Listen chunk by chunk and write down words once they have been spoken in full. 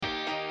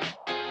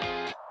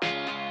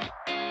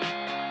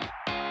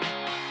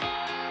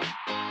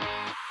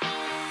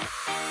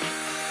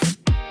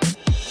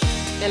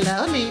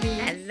Hello, ladies.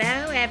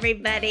 Hello,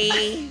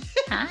 everybody.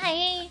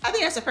 Hi. I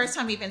think that's the first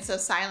time we've been so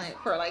silent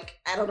for I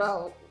don't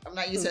know. I'm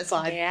not used to this.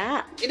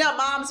 Yeah. You know,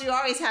 moms, we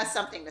always have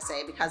something to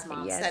say because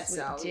mom said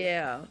so. We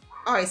do.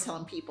 Always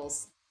telling people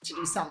to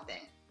do something.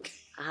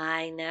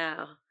 I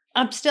know.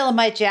 I'm still in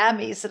my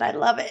jammies and I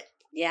love it.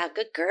 Yeah,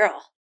 good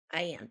girl.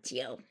 I am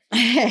too.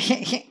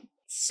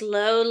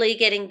 Slowly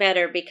getting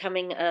better,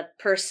 becoming a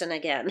person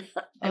again.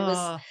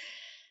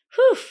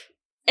 Whew.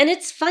 And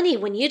it's funny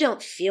when you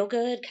don't feel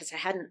good because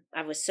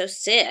I was so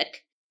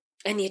sick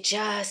and you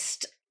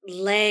just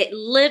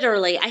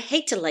literally, I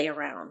hate to lay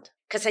around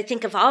because I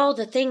think of all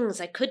the things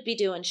I could be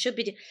doing, should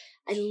be doing.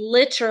 I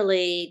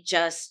literally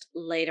just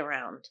laid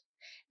around.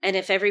 And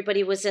if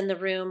everybody was in the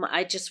room,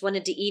 I just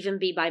wanted to even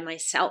be by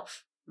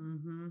myself.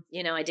 Mm-hmm.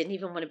 You know, I didn't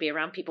even want to be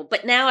around people.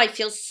 But now I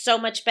feel so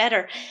much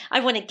better. I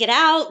want to get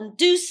out and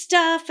do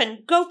stuff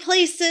and go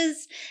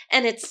places.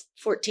 And it's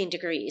 14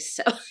 degrees,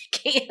 so I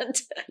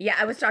can't. Yeah,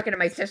 I was talking to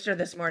my sister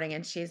this morning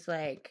and she's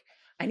like,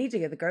 I need to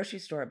go to the grocery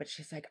store. But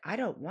she's like, I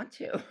don't want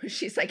to.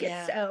 She's like,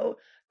 it's so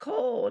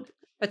cold.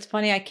 It's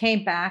funny. I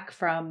came back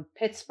from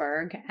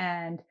Pittsburgh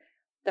and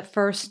the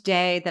first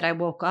day that I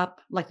woke up,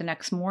 like the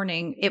next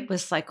morning, it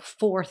was like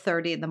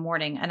 4:30 in the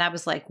morning. And I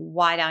was like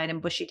wide-eyed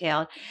and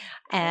bushy-tailed.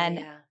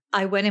 And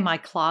I went in my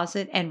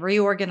closet and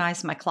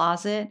reorganized my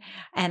closet.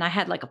 And I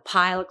had like a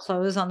pile of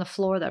clothes on the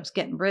floor that I was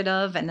getting rid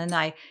of. And then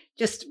I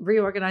just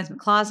reorganized my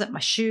closet, my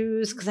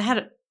shoes, because I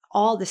had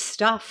all this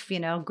stuff, you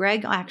know.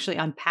 Greg actually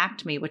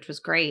unpacked me, which was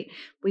great.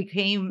 We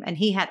came and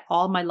he had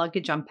all my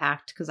luggage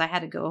unpacked because I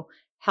had to go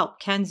help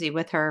Kenzie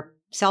with her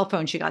cell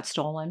phone. She got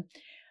stolen.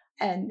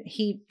 And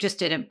he just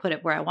didn't put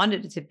it where I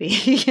wanted it to be,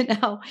 you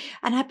know.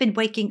 And I've been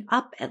waking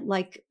up at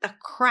like the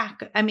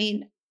crack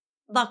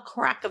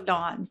of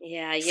dawn.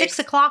 Yeah. 6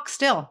 o'clock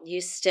still.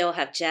 You still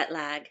have jet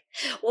lag.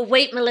 Well,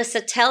 wait, Melissa,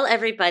 tell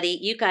everybody,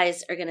 you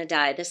guys are going to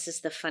die. This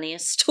is the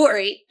funniest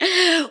story.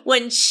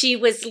 When she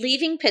was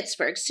leaving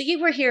Pittsburgh, so you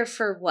were here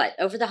for what?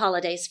 Over the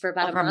holidays for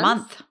about a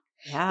month?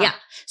 Yeah.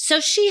 So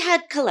she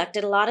had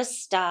collected a lot of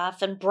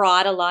stuff and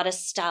brought a lot of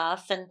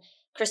stuff and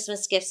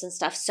Christmas gifts and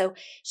stuff. So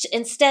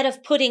instead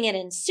of putting it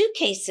in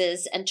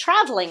suitcases and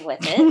traveling with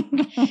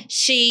it,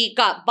 she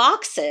got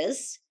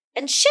boxes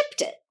and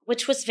shipped it,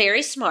 which was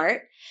very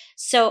smart.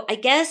 So I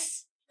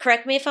guess,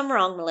 correct me if I'm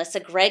wrong, Melissa,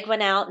 Greg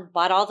went out and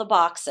bought all the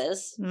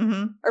boxes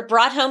or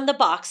brought home the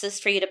boxes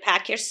for you to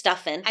pack your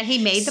stuff in. And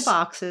he made the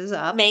boxes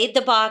up. Made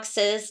the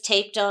boxes,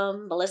 taped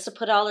them. Melissa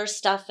put all her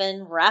stuff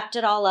in, wrapped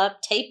it all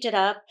up, taped it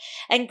up.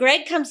 And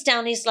Greg comes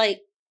down. He's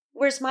like,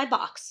 where's my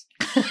box?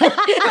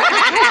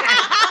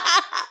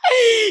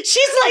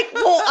 She's like,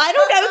 well, I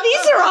don't know.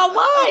 These are all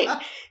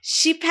mine.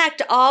 She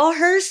packed all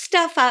her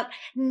stuff up,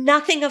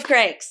 nothing of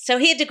Greg's. So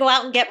he had to go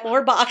out and get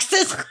more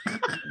boxes.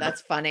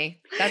 That's funny.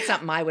 That's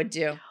something I would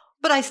do.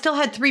 But I still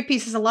had 3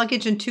 pieces of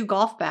luggage and 2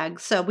 golf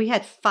bags. So we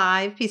had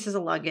 5 pieces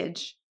of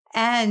luggage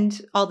and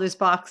all those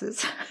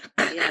boxes.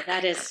 Yeah,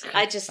 that is.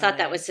 I just thought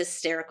that was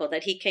hysterical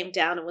that he came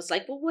down and was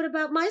like, well, what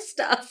about my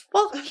stuff?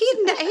 Well,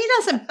 he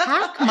doesn't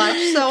pack much.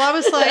 So I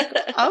was like,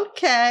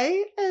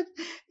 okay. And,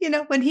 you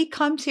know, when he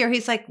comes here,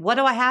 he's like, what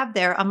do I have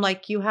there? I'm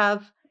like, you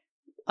have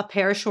a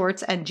pair of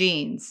shorts and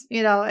jeans,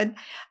 you know, and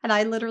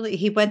I literally,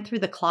 he went through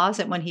the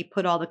closet when he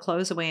put all the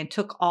clothes away and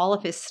took all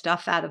of his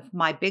stuff out of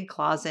my big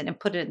closet and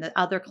put it in the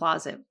other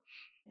closet.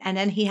 And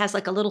then he has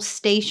like a little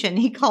station,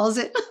 he calls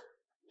it.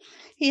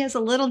 He has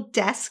a little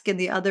desk in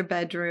the other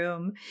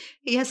bedroom.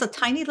 He has a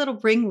tiny little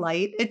ring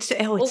light.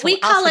 We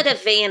call it a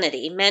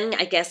vanity. Men,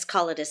 I guess,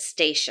 call it a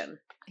station.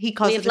 He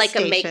calls it a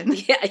station.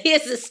 He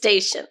has a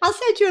station. I'll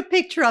send you a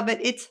picture of it.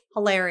 It's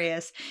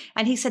hilarious.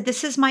 And he said,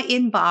 this is my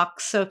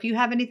inbox. So if you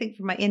have anything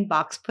for my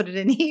inbox, put it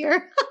in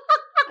here.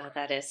 Oh,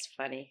 that is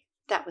funny.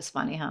 That was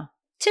funny, huh?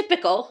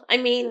 Typical. I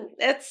mean,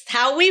 that's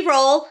how we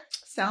roll.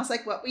 Sounds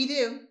like what we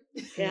do.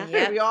 Yeah.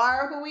 We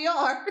are who we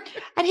are.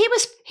 And he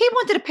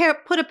wanted to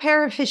put a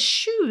pair of his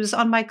shoes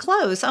on my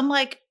clothes. I'm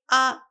like,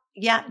 no.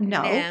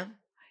 Nah.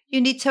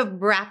 You need to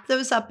wrap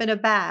those up in a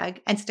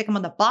bag and stick them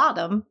on the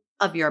bottom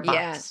of your box.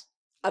 Yeah.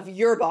 Of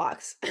your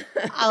box.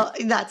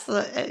 That's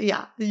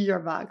your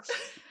box.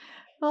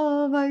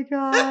 Oh my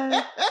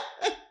God.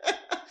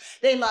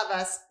 They love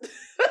us.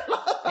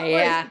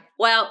 Yeah.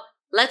 Well,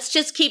 let's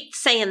just keep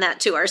saying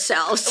that to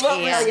ourselves.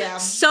 Well, yeah.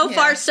 So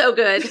far, so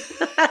good.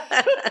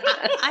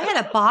 I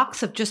had a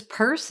box of just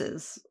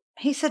purses.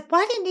 He said,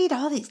 why do you need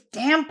all these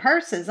damn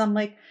purses? I'm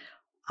like,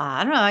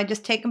 I don't know. I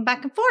just take them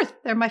back and forth.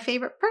 They're my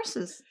favorite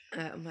purses.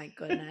 Oh my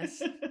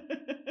goodness.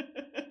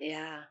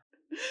 Yeah.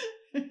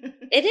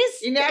 It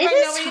is. You never it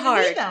know is when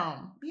hard. you need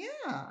them.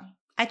 Yeah.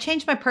 I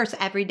change my purse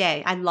every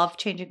day. I love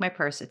changing my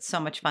purse. It's so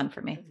much fun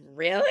for me.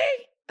 Really?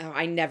 Oh,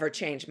 I never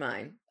change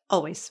mine.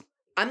 Always.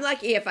 I'm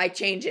lucky if I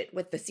change it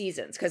with the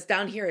seasons because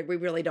down here we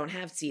really don't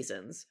have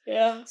seasons.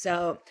 Yeah.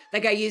 So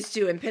like I used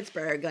to in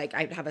Pittsburgh, like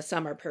I'd have a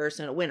summer purse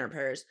and a winter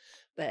purse.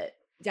 But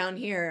down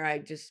here, I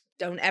just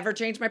don't ever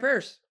change my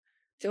purse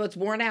till it's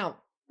worn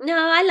out. No,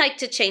 I like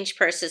to change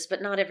purses,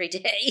 but not every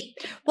day.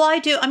 Well, I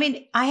do. I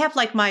mean, I have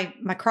like my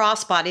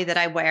crossbody that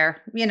I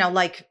wear,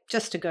 like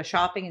just to go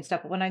shopping and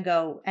stuff. But when I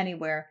go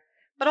anywhere,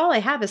 but all I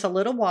have is a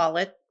little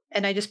wallet,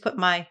 and I just put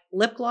my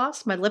lip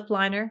gloss, my lip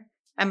liner,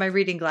 and my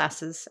reading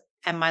glasses,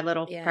 and my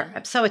little.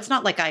 So it's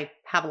not like I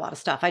have a lot of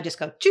stuff. I just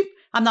go, choop.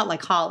 I'm not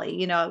like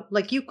Holly,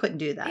 like you couldn't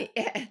do that.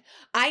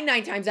 I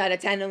 9 times out of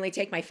 10 only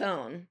take my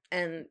phone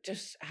and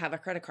just have a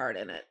credit card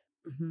in it.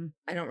 Mm-hmm.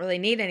 I don't really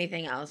need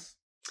anything else.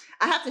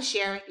 I have to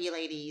share with you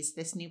ladies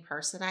this new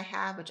purse that I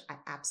have, which I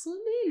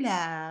absolutely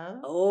love.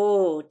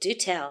 Oh, do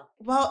tell.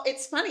 Well,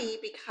 it's funny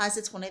because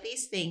it's one of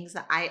these things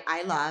that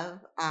I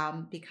love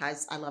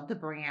because I love the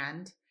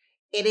brand.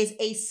 It is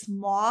a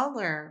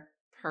smaller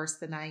purse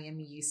than I am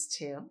used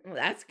to. Well,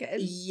 that's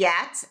good.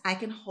 Yet I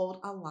can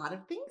hold a lot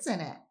of things in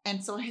it.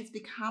 And so it has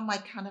become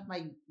like kind of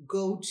my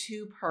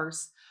go-to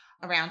purse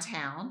around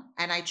town.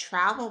 And I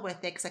travel with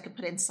it because I can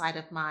put it inside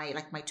of my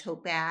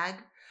tote bag.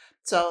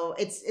 So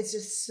it's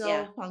just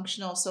so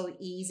functional, so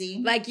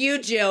easy. Like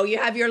you, Jill, you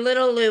have your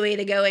little Louis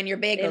to go in your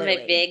big Louis.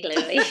 My big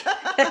Louis.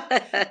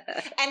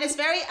 And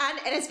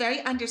it's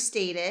very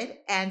understated.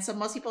 And so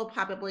most people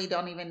probably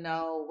don't even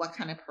know what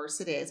kind of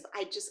purse it is. But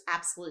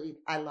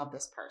I love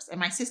this purse. And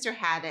my sister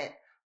had it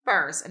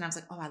first. And I was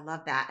like, oh, I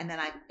love that. And then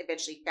I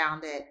eventually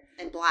found it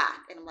in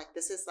black. And I'm like,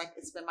 this is like,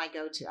 it's been my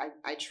go-to.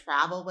 I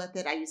travel with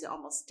it. I use it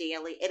almost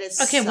daily. It is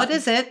okay. What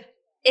is it?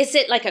 Is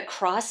it like a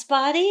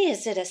crossbody?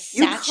 Is it a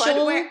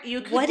satchel? You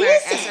could what wear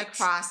is it as it? a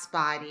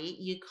crossbody.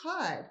 You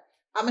could.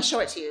 I'm gonna show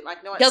it to you.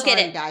 Like, no, Go sorry, get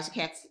it, guys. You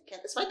can't.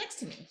 It's right next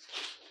to me.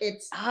 This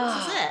is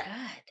it.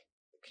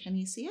 Good. Can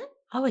you see it?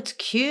 Oh, it's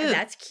cute.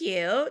 That's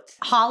cute.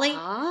 Holly,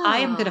 I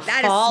am going to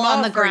That fall is small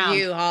on the ground. for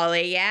you,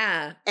 Holly.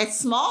 Yeah, It's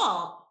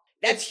small.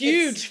 that's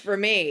huge for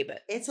me. But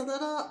It's a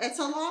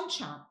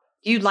Longchamp.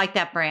 You like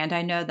that brand.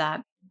 I know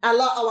that.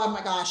 Oh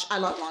my gosh, I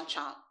love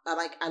Longchamp.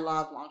 I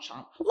love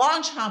Longchamp.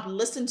 Longchamp,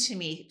 listen to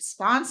me,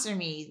 sponsor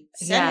me,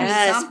 send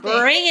me something.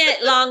 Bring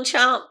it,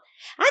 Longchamp.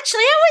 Actually,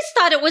 I always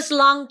thought it was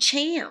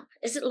Longchamp.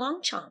 Is it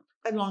Longchamp?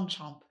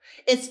 Longchamp.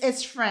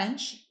 It's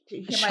French. Do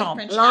you hear my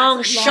French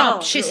Longchamp.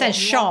 accent? She says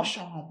champ.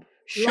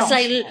 It's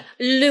like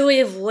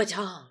Louis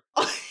Vuitton.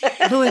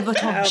 Louis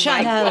Vuitton. oh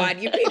Chanel. my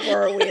God, you people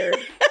are weird.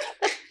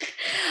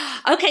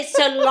 Okay,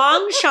 so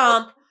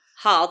Longchamp,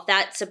 Hall,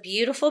 that's a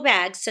beautiful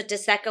bag. So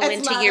does that go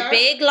It's into your leather.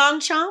 big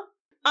Longchamp?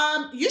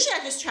 Usually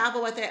I just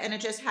travel with it and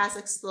it just has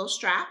a little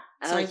strap.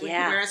 So you can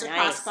wear it as a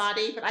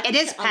crossbody, but I can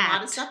is put a lot of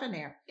packed. stuff in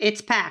there.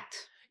 It's packed.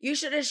 You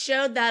should have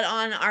showed that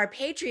on our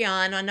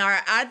Patreon, on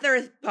our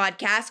other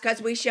podcast,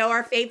 because we show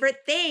our favorite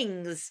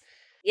things.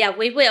 Yeah,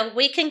 we will.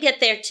 We can get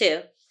there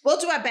too. We'll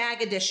do a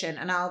bag edition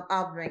and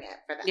I'll bring it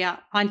for that. Yeah,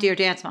 on Dear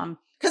Dance Mom.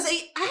 Because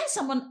I had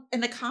someone in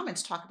the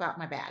comments talk about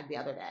my bag the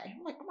other day.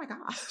 I'm like, oh my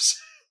gosh.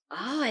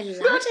 Oh, I We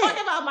were love talking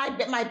it.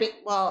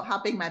 about how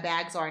big my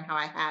bags are and how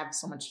I have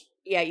so much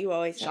Yeah, you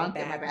always have a junk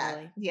in my bag, bag.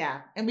 Holly.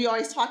 Yeah. And we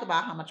always talk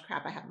about how much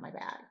crap I have in my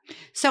bag.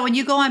 So when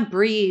you go on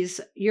Breeze,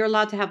 you're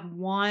allowed to have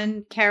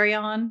one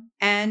carry-on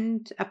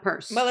and a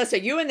purse. Melissa,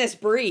 you and this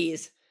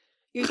Breeze.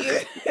 You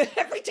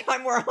every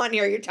time we're on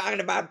here, you're talking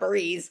about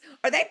Breeze.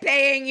 Are they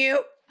paying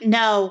you?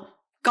 No,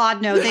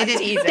 God, no, they I'm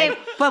didn't. teasing.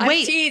 But I'm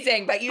wait,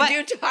 teasing, but you But-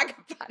 do talk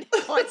about it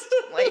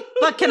constantly.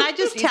 but can I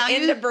just She's tell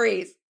in you, the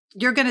Breeze.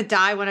 you're going to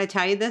die when I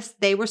tell you this.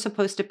 They were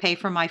supposed to pay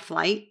for my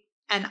flight,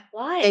 and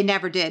Why? they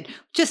never did.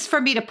 Just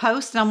for me to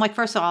post, and I'm like,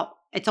 first of all,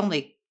 it's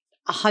only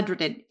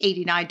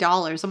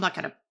 $189. I'm not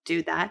going to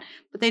do that.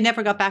 But they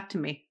never got back to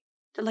me.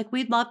 They're like,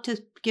 we'd love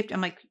to gift.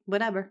 I'm like,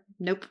 whatever.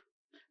 Nope.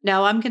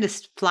 No, I'm going to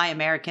fly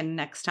American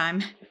next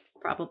time,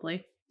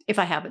 probably, if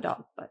I have a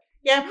dog. But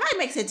Yeah, it probably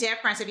makes a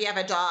difference if you have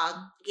a dog.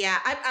 Yeah,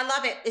 I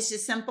love it. It's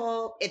just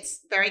simple. It's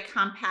very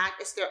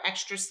compact. They're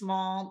extra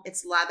small.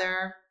 It's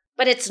leather.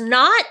 But it's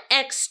not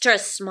extra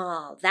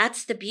small.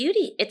 That's the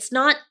beauty. It's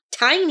not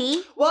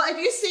tiny. Well, if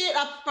you see it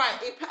up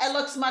front, it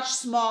looks much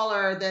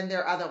smaller than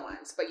their other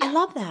ones. But yeah. I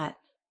love that.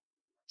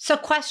 So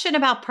question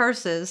about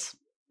purses,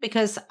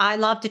 because I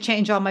love to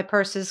change all my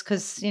purses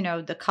because,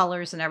 the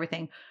colors and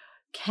everything.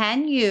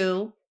 Can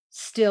you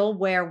still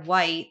wear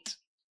white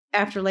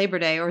after Labor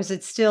Day, or is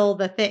it still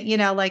the thing,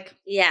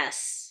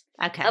 Yes.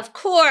 okay. Of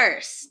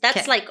course. That's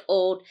Okay. like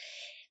old.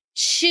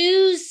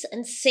 Shoes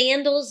and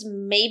sandals,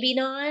 maybe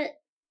not.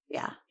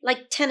 Yeah.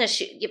 Like tennis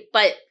shoes,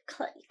 but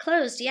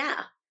clothes,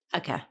 yeah.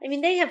 Okay. I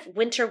mean, they have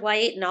winter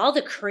white and all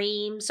the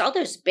creams, all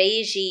those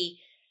beigey,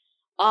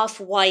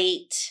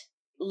 off-white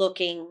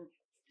looking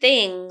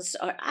things.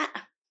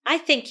 I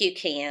think you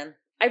can.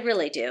 I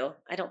really do.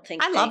 I don't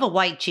think I love a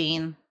white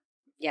jean.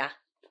 Yeah.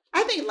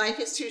 I think life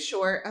is too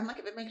short. I'm like,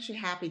 if it makes you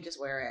happy, just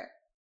wear it.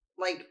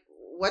 Like,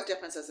 what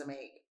difference does it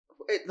make?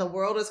 The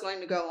world is going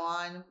to go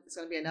on. It's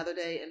going to be another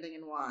day ending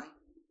in Y.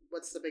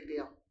 What's the big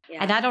deal? Yeah.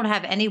 And I don't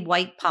have any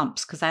white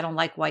pumps because I don't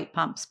like white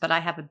pumps, but I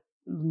have a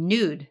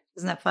nude.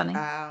 Isn't that funny?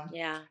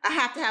 Yeah. I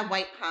have to have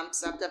white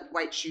pumps. I have to have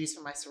white shoes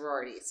for my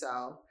sorority.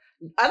 So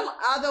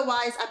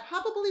otherwise, I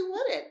probably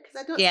wouldn't because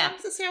I don't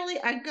necessarily.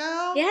 I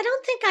go. Yeah, I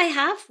don't think I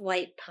have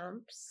white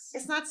pumps.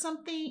 It's not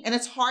something, and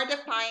it's hard to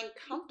find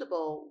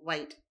comfortable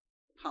white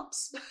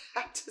pumps, I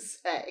have to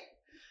say.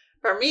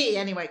 For me,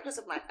 anyway, because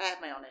I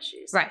have my own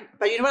issues. Right.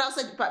 But you know what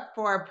else? But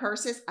for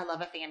purses, I love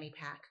a fanny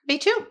pack. Me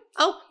too.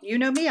 Oh, you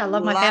know me. I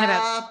love my fanny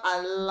pack.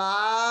 I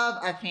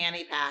love a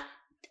fanny pack.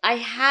 I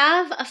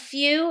have a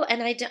few,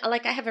 and I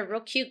have a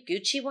real cute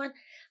Gucci one.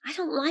 I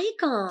don't like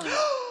them.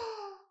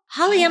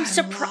 Holly, I'm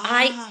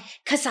surprised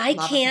because I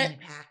can't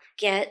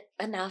get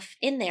enough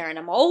in there, and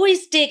I'm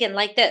always digging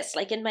like this,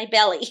 like in my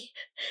belly.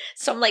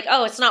 So I'm like,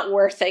 oh, it's not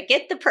worth it.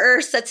 Get the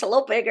purse that's a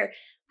little bigger.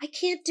 I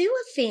can't do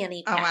a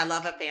fanny pack. Oh, I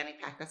love a fanny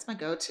pack. That's my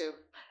go-to.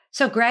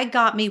 So Greg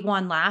got me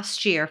one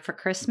last year for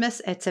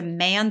Christmas. It's a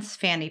man's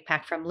fanny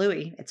pack from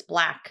Louis. It's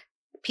black.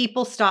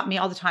 People stop me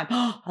all the time.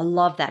 Oh, I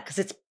love that because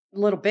it's a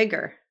little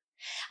bigger.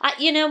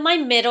 My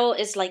middle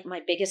is like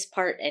my biggest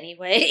part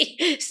anyway,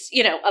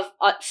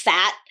 of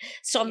fat.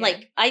 So I'm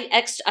like,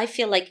 I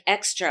feel like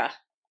extra,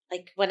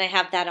 like when I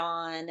have that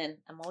on, and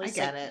I'm always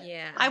I get it.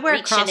 Yeah. I wear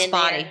a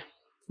crossbody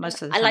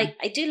most of the time.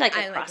 I do like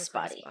a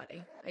crossbody.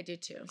 I do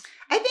too.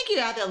 I think you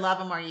either love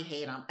them or you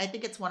hate them. I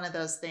think it's one of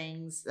those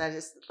things that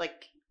is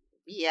like,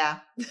 yeah.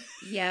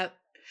 Yep.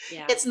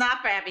 Yeah. It's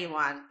not for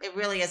everyone. It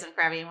really isn't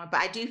for everyone.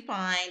 But I do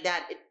find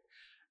that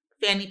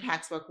fanny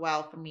packs work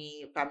well for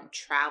me if I'm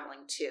traveling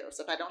too.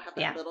 So if I don't have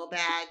that little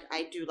bag,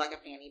 I do like a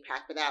fanny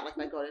pack for that. Like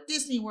if I go to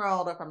Disney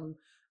World or if I'm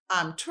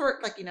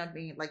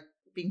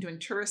doing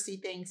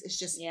touristy things, it's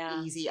just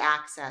easy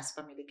access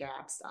for me to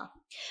grab stuff.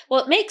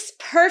 Well, it makes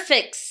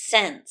perfect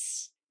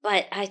sense,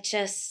 but I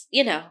just,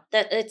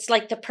 that it's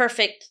like the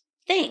perfect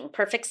thing,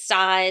 perfect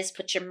size.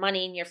 Put your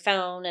money in your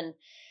phone and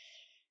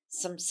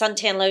some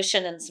suntan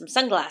lotion and some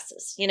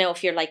sunglasses,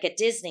 if you're like at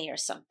Disney or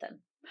something.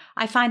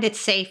 I find it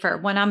safer.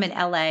 When I'm in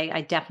LA,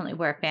 I definitely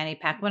wear a fanny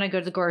pack. When I go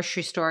to the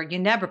grocery store, you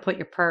never put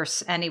your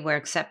purse anywhere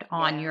except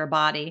on your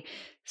body.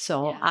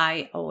 So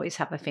I always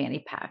have a fanny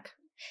pack.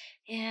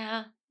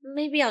 Yeah.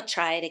 Maybe I'll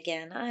try it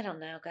again. I don't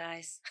know,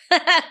 guys.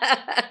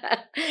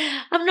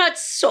 I'm not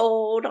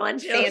sold on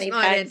fanny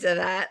packs. Not into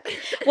that.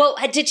 Well,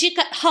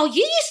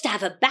 you used to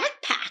have a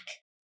backpack.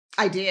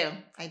 I do.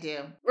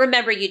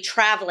 Remember you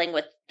traveling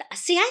with,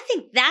 see, I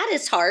think that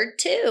is hard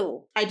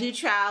too. I do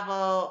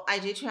travel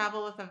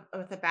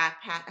with a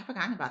backpack. I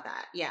forgot about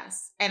that.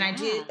 Yes. And I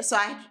do. So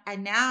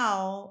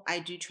I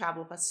do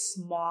travel with a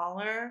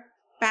smaller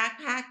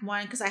backpack,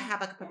 one, because I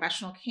have like a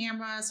professional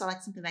camera. So I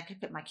like something that can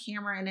fit my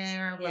camera in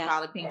there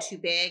without it being too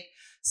big.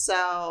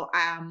 So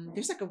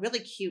there's like a really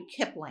cute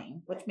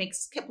Kipling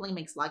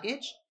makes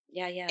luggage.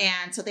 Yeah.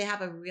 And so they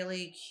have a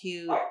really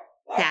cute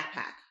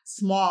backpack,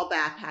 small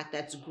backpack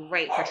that's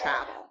great for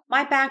travel.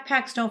 My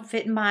backpacks don't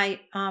fit in my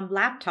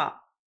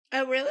laptop.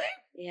 Oh, really?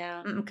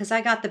 Yeah. Because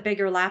I got the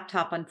bigger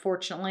laptop,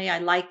 unfortunately. I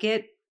like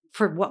it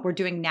for what we're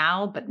doing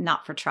now, but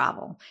not for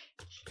travel.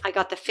 I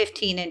got the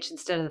 15-inch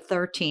instead of the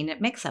 13.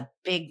 It makes a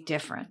big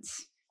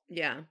difference.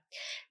 Yeah.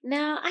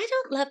 No, I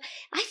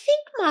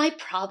think my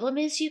problem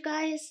is, you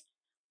guys,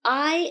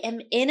 I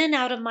am in and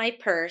out of my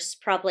purse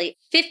probably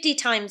 50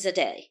 times a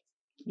day.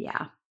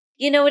 Yeah.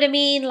 You know what I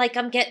mean? Like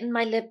I'm getting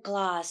my lip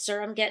gloss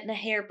or I'm getting a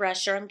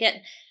hairbrush or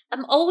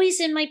I'm always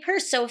in my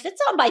purse. So if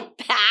it's on my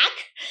back,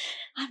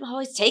 I'm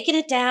always taking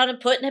it down and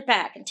putting it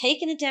back and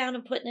taking it down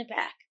and putting it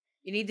back.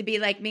 You need to be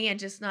like me and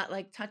just not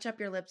like touch up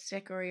your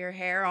lipstick or your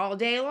hair all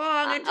day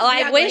long. And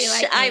I wish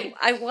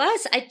I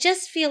was. I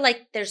just feel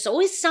like there's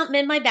always something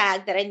in my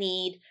bag that I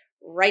need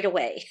right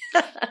away.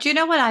 Do you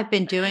know what I've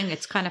been doing?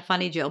 It's kind of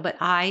funny, Jill, but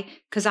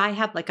because I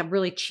have like a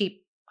really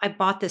cheap, I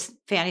bought this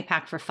fanny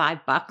pack for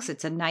 $5.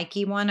 It's a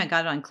Nike one. I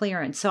got it on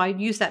clearance. So I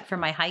use that for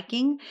my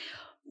hiking.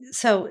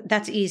 So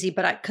that's easy,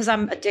 but because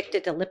I'm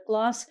addicted to lip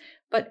gloss.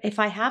 But if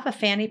I have a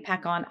fanny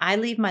pack on, I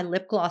leave my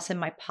lip gloss in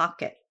my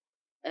pocket.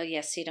 Oh,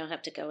 yes. You don't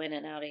have to go in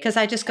and out of because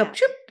I just go,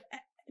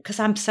 because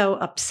I'm so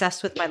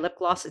obsessed with my lip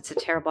gloss. It's a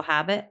terrible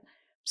habit.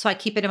 So I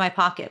keep it in my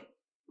pocket.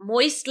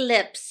 Moist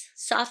lips,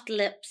 soft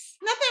lips.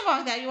 Nothing wrong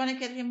with that. You want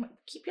to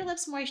keep your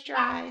lips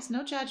moisturized.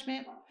 No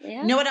judgment.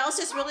 Yeah. You know what else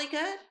is really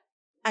good?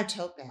 A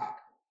tote bag.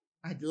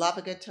 I love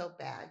a good tote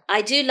bag.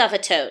 I do love a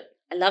tote.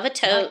 I love a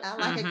tote. I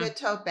like a good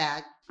tote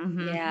bag.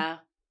 Mm-hmm. Yeah.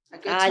 A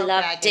good I tote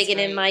love bag digging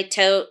in my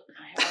tote.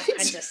 I have all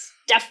kinds of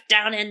stuff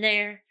down in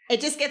there. It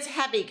just gets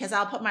heavy because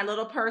I'll put my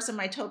little purse in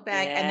my tote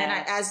bag. And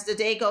then as the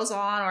day goes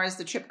on or as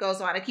the trip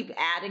goes on, I keep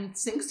adding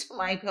things to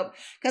my tote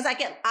because I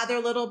get other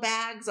little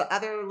bags or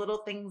other little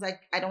things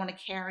like I don't want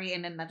to carry.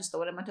 And then I just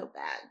throw it in my tote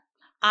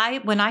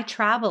bag. When I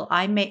travel,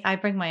 I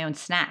bring my own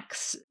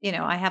snacks.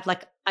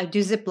 I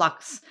do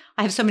Ziplocs.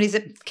 I have so many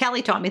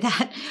Kelly taught me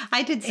that.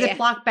 I did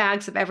Ziploc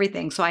bags of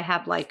everything. So I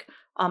have like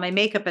all my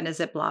makeup in a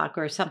Ziploc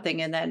or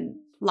something and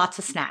then lots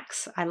of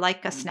snacks. I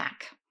like a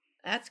snack.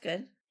 That's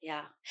good.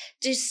 Yeah.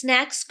 Do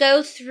snacks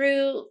go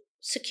through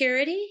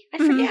security? I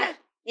forget.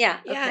 Yeah.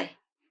 Okay.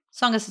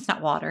 As long as it's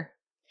not water.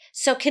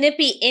 So can it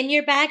be in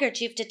your bag or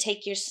do you have to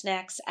take your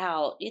snacks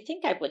out? You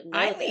think I would know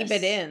I leave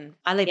it in.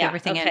 I leave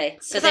everything in. Okay.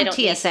 So they don't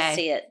need to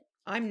see it.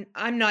 I'm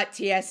not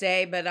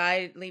TSA, but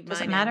I leave mine.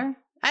 Does it matter? In.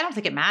 I don't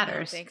think it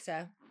matters. I don't think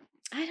so.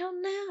 I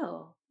don't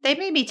know. They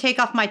made me take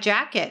off my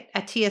jacket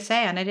at TSA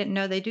and I didn't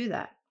know they do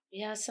that.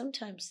 Yeah,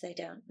 sometimes they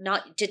don't.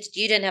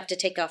 You didn't have to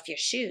take off your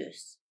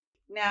shoes.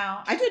 No,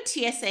 I do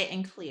TSA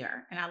and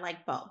Clear, and I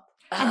like both.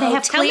 And they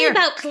have tell me Clear.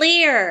 about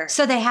Clear.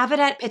 So they have it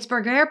at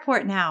Pittsburgh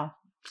Airport now.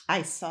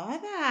 I saw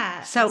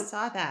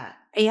that.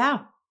 Yeah.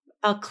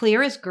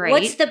 Clear is great.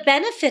 What's the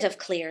benefit of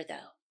Clear, though?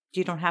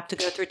 You don't have to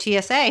go through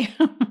TSA.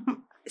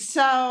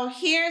 So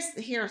here's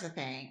the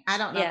thing. I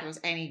don't know if there's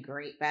any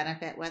great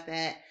benefit with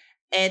it.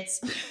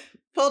 It's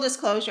full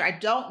disclosure. I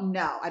don't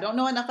know. I don't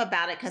know enough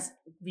about it because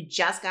we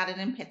just got it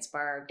in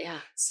Pittsburgh. Yeah.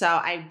 So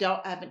I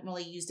haven't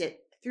really used it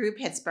through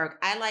Pittsburgh.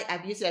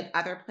 I've used it at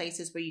other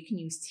places where you can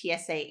use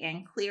TSA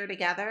and Clear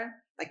together,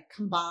 like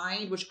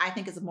combined, which I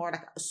think is more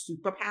like a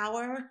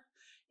superpower.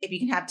 If you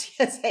can have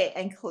TSA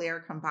and Clear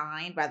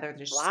combined, rather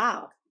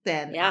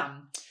than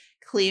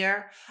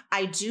Clear.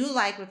 I do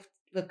like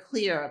with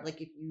Clear,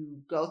 like if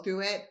you go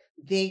through it,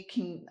 they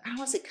can, I don't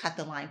want to say cut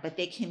the line, but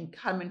they can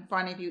come in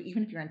front of you,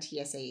 even if you're on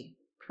TSA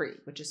pre,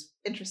 which is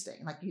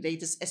interesting. Like they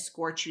just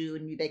escort you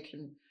and they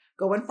can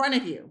go in front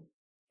of you,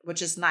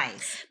 which is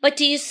nice. But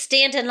do you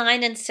stand in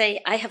line and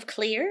say, I have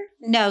Clear?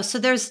 No. So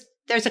there's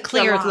a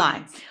cleared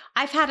line.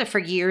 I've had it for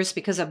years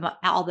because of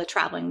all the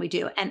traveling we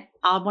do. And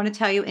I want to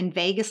tell you, in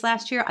Vegas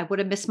last year, I would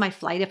have missed my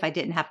flight if I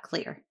didn't have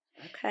Clear.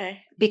 Okay.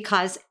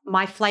 Because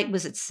my flight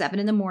was at 7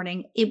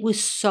 a.m. It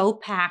was so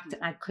packed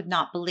and I could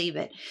not believe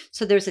it.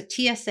 So there's a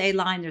TSA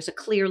line, there's a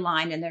Clear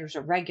line, and there's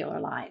a regular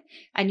line.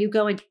 And you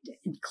go in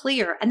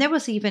Clear, and there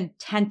was even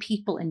 10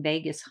 people in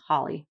Vegas,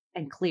 Holly,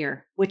 and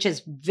Clear, which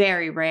is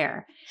very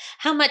rare.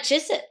 How much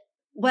is it?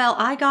 Well,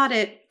 I got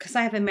it because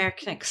I have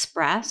American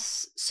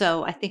Express.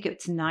 So I think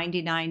it's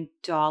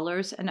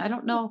 $99. And I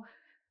don't know,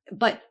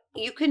 but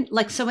you can,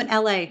 like, so in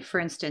LA, for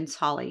instance,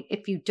 Holly,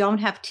 if you don't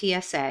have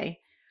TSA,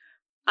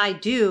 I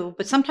do,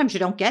 but sometimes you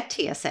don't get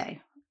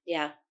TSA.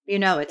 Yeah. You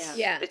know,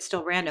 it's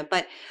still random.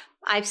 But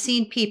I've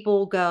seen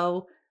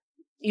people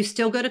you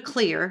still go to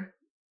Clear,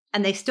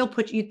 and they still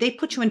put you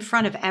in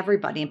front of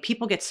everybody, and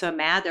people get so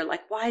mad. They're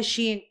like, why is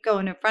she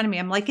going in front of me?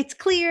 I'm like, it's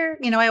Clear.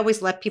 You know, I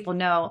always let people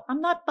know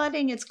I'm not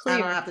butting. It's Clear. I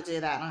don't have to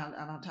do that. I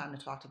don't have time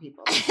to talk to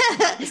people.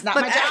 It's not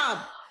my job.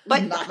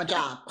 But not my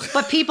job.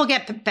 But people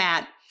get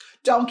bad.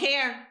 Don't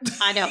care.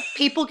 I know.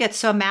 People get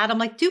so mad. I'm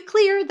like, do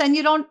Clear. Then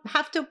you don't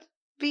have to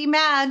be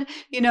mad,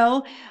 you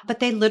know, but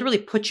they literally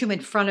put you in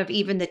front of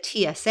even the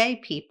TSA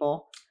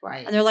people.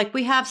 Right. And they're like,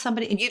 we have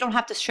somebody, and you don't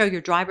have to show your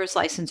driver's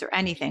license or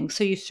anything.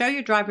 So you show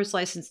your driver's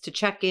license to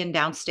check in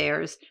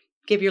downstairs,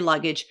 give your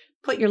luggage,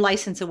 put your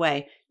license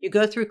away. You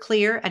go through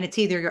Clear, and it's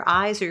either your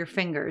eyes or your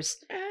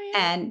fingers.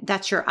 And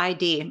that's your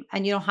ID,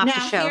 and you don't have to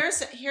show.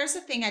 Here's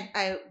the thing,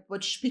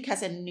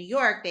 because in New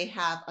York, they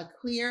have a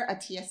Clear, a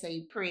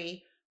TSA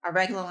pre, a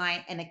regular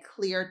line, and a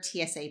Clear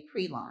TSA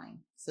pre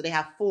line. So they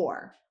have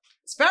 4.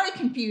 It's very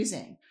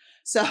confusing.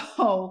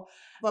 So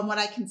from what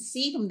I can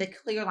see from the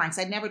Clear line, because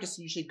I never just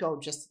usually go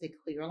just to the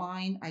Clear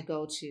line, I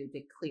go to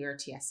the Clear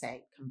TSA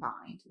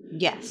combined.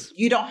 Yes.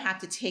 You don't have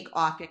to take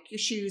off your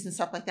shoes and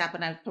stuff like that.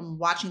 But from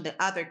watching the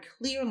other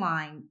Clear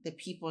line, the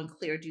people in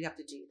Clear do have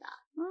to do that.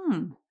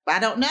 But I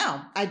don't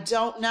know.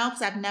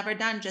 Because I've never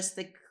done just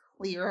the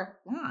Clear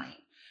line,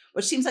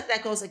 which seems like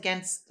that goes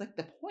against like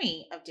the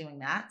point of doing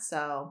that.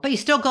 So, but you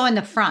still go in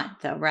the front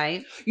though,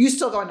 right? You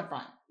still go in the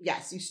front.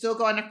 Yes, you still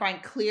go in the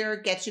front. Clear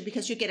gets you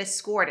because you get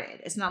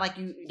escorted. It's not like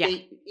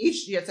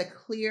it's a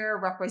Clear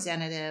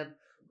representative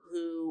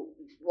who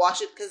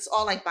watches, because it's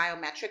all like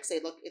biometrics. They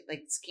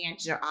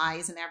scans your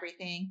eyes and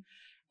everything.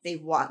 They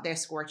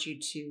escort you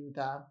to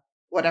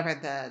whatever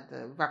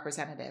the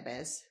representative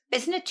is.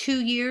 Isn't it 2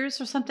 years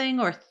or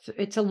something? Or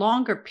it's a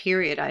longer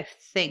period, I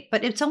think.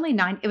 But it's only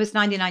it was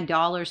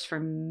 $99 for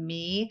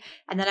me.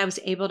 And then I was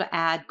able to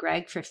add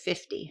Greg for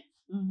 $50.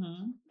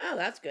 Mm-hmm. Oh,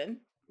 that's good.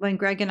 When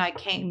Greg and I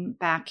came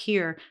back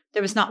here,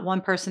 there was not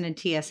one person in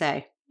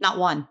TSA. Not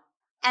one.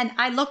 And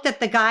I looked at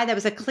the guy that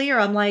was a Clear.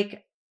 I'm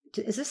like,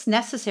 is this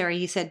necessary?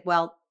 He said,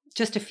 well,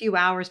 just a few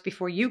hours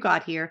before you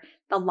got here,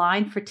 the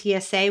line for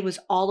TSA was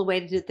all the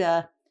way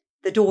to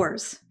the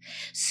doors.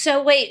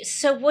 So wait,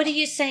 so what are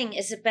you saying?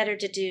 Is it better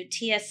to do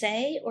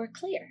TSA or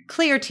Clear?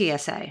 Clear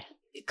TSA.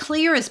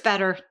 Clear is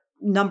better,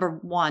 number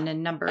one,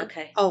 and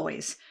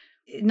always.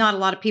 Not a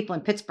lot of people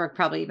in Pittsburgh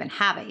probably even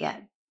have it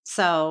yet.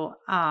 So,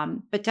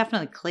 but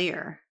definitely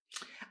Clear.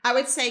 I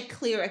would say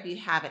Clear if you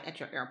have it at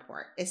your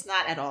airport. It's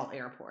not at all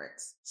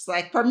airports. It's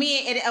like, for me,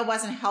 it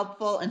wasn't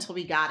helpful until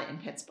we got it in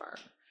Pittsburgh.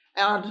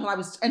 Until I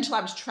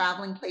was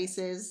traveling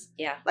places,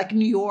 like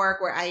New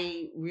York, where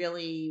I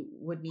really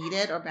would need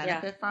it or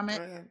benefit from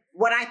it. Mm-hmm.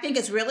 What I think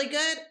is really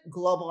good,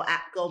 global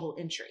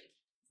entry.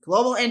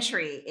 Global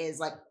entry is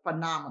like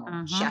phenomenal.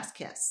 Mm-hmm. Chef's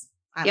kiss.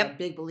 I'm a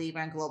big believer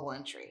in global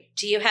entry.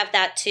 Do you have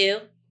that too?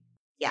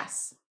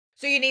 Yes.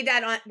 So you need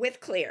that with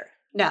Clear?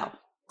 No.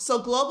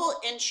 So global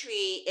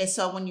entry is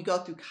so when you go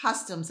through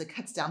customs, it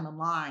cuts down the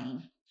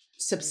line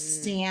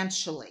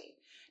substantially.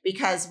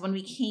 Because when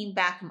we came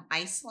back from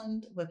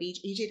Iceland with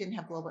EJ didn't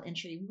have global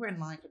entry. We were in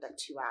line for like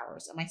 2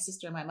 hours. And my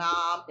sister and my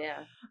mom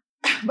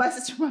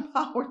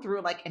were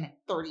through like in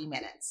 30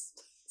 minutes.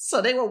 So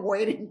they were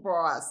waiting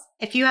for us.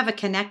 If you have a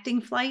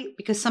connecting flight,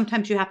 because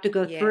sometimes you have to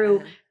go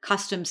through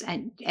customs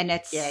and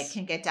it's... Yeah, it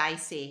can get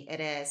dicey. It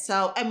is.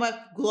 So, and with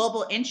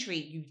global entry,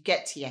 you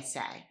get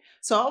TSA.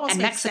 So it almost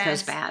and makes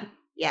Mexico's sense. bad.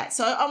 Yeah.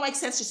 So it all makes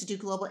sense just to do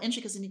global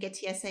entry because then you get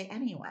TSA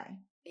anyway.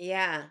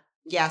 Yeah.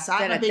 Yeah. So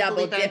I'm a big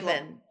double believer in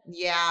dipping.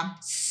 Yeah.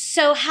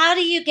 So how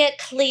do you get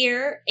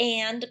clear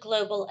and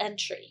global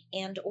entry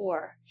and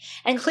or?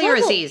 And Clear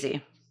global, is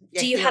easy.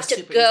 Do Yeah, you clear have is to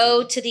super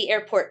go easy. to the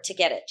airport to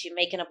get it? Do you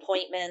make an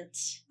appointment?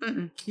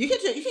 Mm-mm. You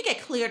can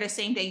get clear the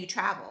same day you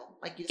travel.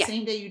 Like the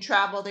same day you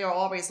travel, they're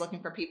always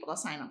looking for people to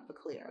sign up for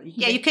clear.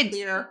 You could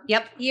clear.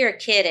 Yep. You're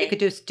kidding. You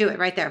could do it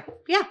right there.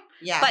 Yeah.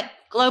 Yeah. But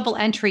global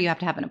entry, you have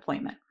to have an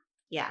appointment.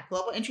 Yeah,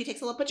 global entry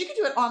takes a little, but you can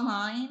do it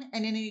online,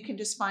 and then you can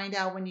just find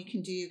out when you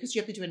can do, because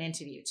you have to do an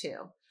interview too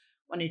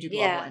when you do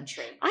global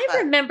entry. I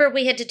remember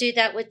we had to do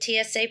that with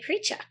TSA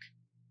PreCheck.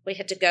 We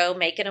had to go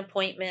make an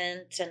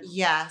appointment, and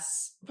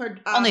yes, for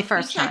only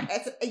first time.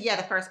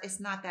 The first. It's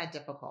not that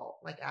difficult.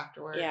 Like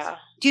afterwards. Yeah.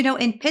 Do you know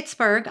in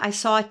Pittsburgh, I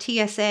saw a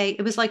TSA.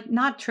 It was like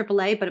not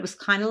AAA, but it was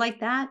kind of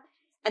like that.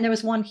 And there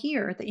was one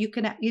here that you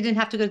didn't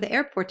have to go to the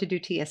airport to do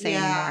TSA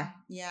anymore.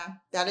 Yeah,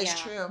 that is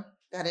true.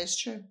 That is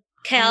true.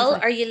 Kel,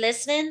 are you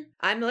listening?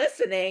 I'm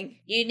listening.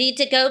 You need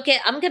to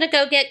I'm going to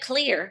go get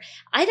clear.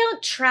 I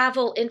don't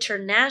travel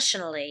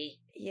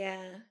internationally.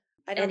 Yeah.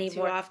 I don't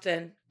anymore. too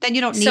often. Then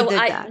you don't need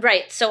that.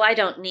 Right. So I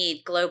don't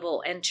need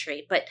global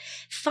entry. But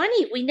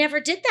funny, we never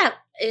did that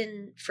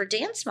for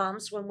Dance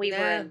Moms when we were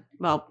in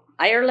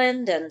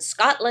Ireland and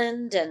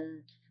Scotland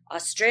and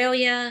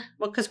Australia.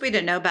 Well, because we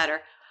didn't know better.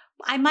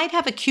 I might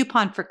have a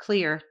coupon for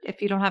Clear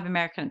if you don't have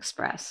American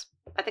Express.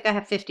 I think I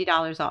have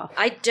 $50 off.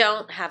 I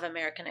don't have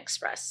American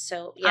Express,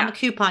 so yeah. I'm a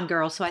coupon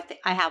girl, so I think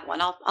I have one.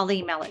 I'll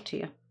email it to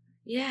you.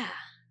 Yeah,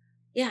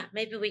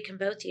 maybe we can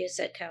both use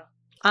it, Co.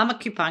 I'm a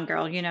coupon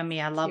girl. You know me.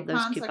 I love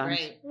those coupons. Are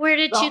great. Where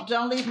did you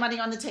don't leave money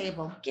on the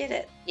table? Get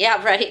it?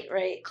 Yeah, right.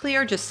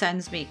 Clear just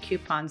sends me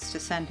coupons to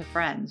send to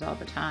friends all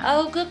the time.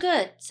 Oh,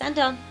 good. Send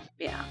them.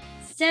 Yeah.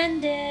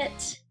 Send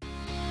it.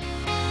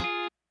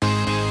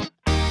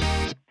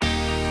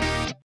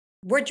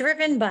 We're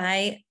driven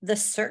by the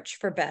search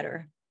for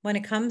better. When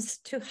it comes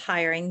to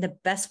hiring, the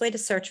best way to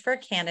search for a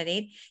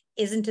candidate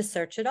isn't to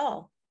search at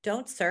all.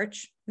 Don't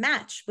search,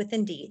 match with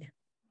Indeed.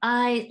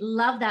 I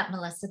love that,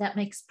 Melissa. That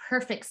makes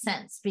perfect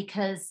sense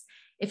because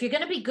if you're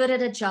going to be good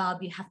at a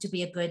job, you have to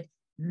be a good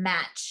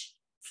match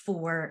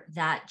for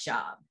that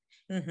job.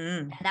 Mm-hmm.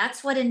 And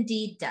that's what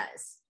Indeed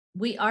does.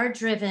 We are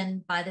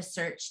driven by the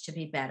search to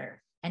be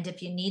better. And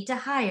if you need to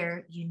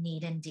hire, you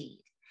need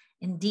Indeed.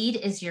 Indeed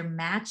is your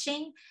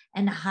matching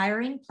and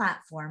hiring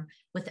platform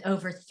with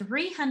over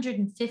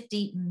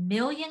 350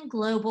 million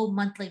global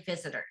monthly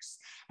visitors.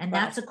 And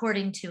that's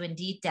according to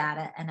Indeed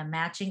data and a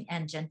matching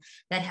engine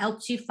that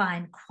helps you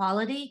find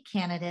quality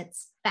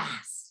candidates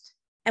fast.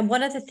 And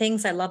one of the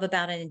things I love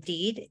about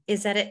Indeed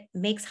is that it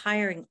makes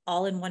hiring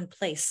all in one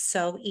place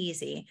so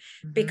easy.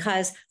 Mm-hmm.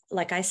 Because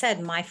like I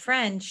said, my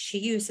friend, she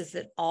uses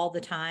it all the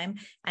time.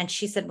 And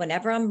she said,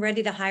 whenever I'm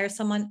ready to hire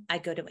someone, I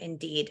go to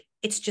Indeed.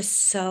 It's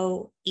just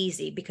so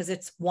easy because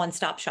it's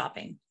one-stop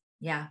shopping.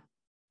 Yeah.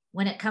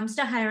 When it comes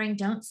to hiring,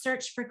 don't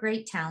search for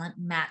great talent,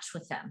 match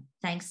with them.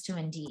 Thanks to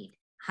Indeed.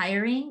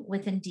 Hiring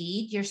with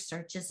Indeed, your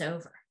search is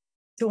over.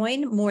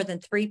 Join more than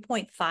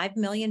 3.5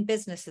 million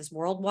businesses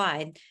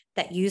worldwide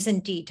that use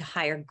Indeed to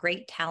hire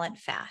great talent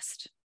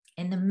fast.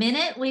 In the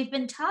minute we've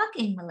been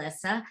talking,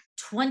 Melissa,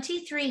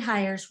 23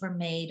 hires were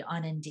made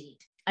on Indeed.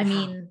 I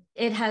mean,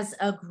 it has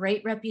a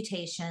great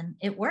reputation.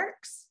 It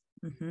works.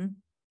 Mm-hmm.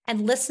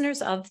 And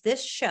listeners of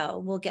this show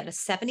will get a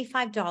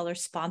 $75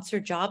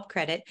 sponsored job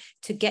credit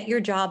to get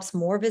your jobs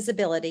more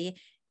visibility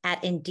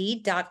at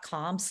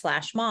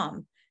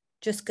Indeed.com/mom.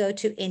 Just go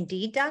to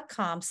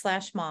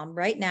Indeed.com/mom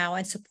right now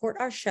and support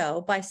our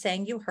show by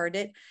saying you heard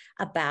it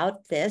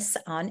about this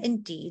on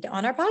Indeed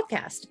on our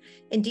podcast.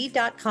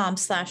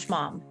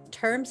 Indeed.com/mom.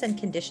 Terms and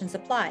conditions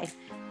apply.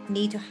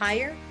 Need to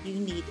hire? You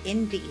need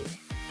Indeed.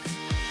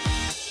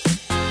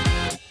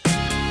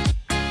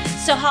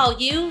 So Hal,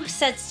 you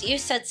said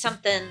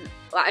something,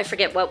 well, I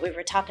forget what we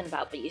were talking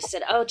about, but you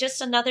said, just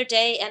another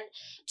day and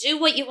do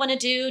what you want to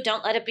do.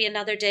 Don't let it be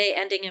another day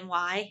ending in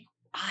Y.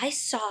 I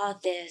saw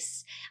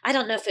this. I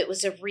don't know if it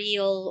was a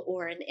reel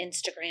or an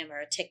Instagram or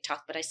a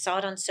TikTok, but I saw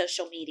it on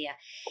social media.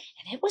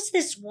 And it was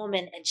this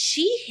woman, and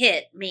she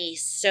hit me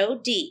so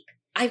deep.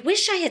 I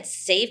wish I had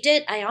saved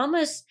it. I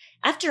almost,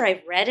 after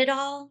I read it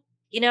all,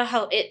 you know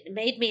how it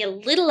made me a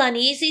little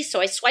uneasy, so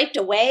I swiped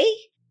away.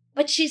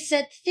 But she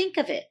said, think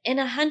of it. In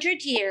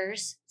 100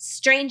 years,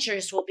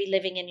 strangers will be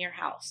living in your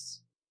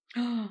house.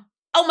 Oh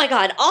my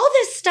God. All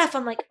this stuff.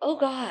 I'm like, oh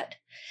God.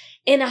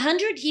 In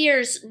 100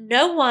 years,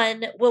 no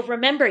one will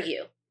remember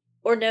you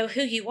or know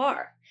who you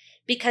are.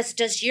 Because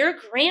does your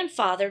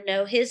grandfather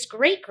know his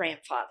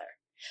great-grandfather?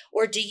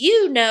 Or do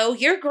you know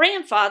your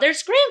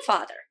grandfather's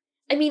grandfather?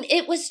 I mean,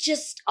 it was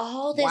just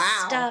all this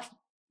stuff.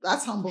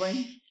 That's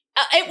humbling.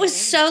 It was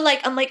so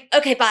like, I'm like,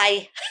 okay,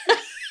 bye.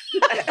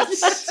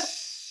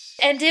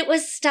 And it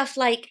was stuff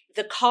like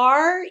the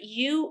car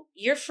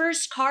your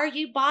first car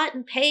you bought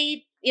and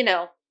paid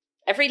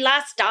every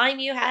last dime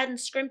you had in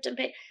scrimped and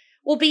pay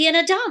will be in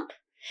a dump.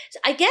 So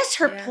I guess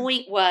her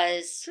point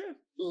was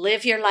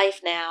live your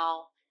life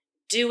now,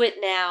 do it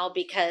now,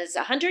 because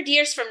 100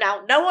 years from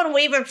now, no one will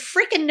even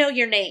freaking know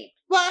your name.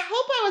 Well, I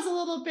hope I was a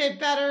little bit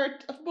better,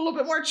 a little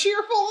bit more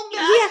cheerful than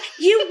that.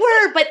 Yeah, you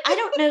were, but I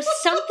don't know,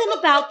 something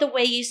about the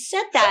way you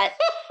said that.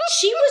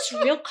 She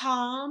was real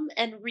calm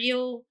and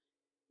real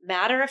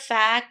matter of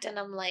fact, and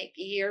I'm like,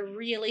 you're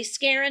really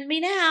scaring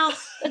me now.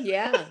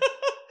 Yeah.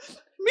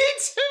 Me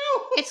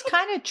too. It's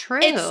kind of true.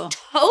 It's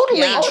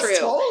totally true. It's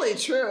totally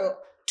true.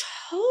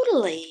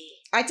 Totally.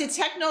 I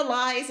detect no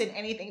lies in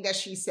anything that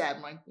she said.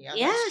 I'm like, yeah,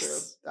 Yes. that's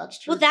true. That's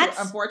true. Well, that's-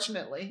 too,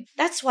 unfortunately.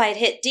 That's why it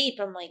hit deep.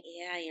 I'm like,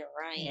 yeah, you're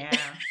right.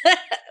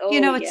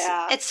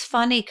 Yeah. It's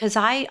funny because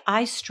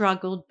I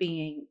struggled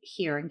being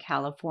here in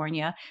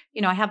California.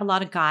 I have a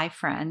lot of guy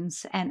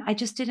friends, and I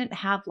just didn't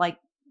have like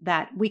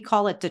that. We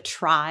call it the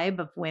tribe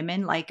of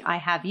women. Like I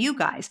have you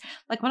guys.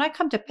 Like when I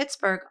come to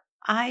Pittsburgh,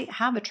 I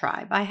have a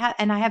tribe. I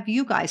have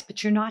you guys,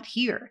 but you're not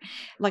here.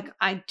 Like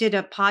I did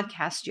a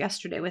podcast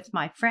yesterday with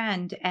my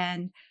friend,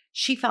 and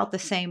she felt the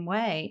same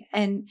way.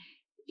 And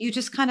you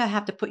just kind of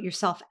have to put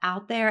yourself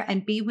out there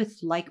and be with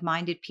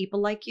like-minded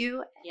people like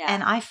you. Yeah.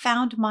 And I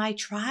found my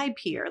tribe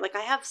here. Like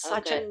I have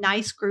such a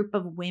nice group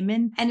of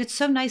women. And it's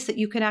so nice that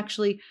you can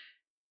actually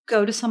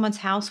go to someone's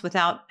house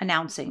without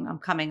announcing I'm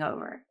coming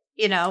over,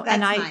 That's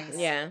nice.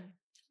 Yeah.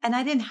 And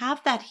I didn't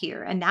have that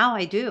here. And now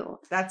I do.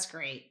 That's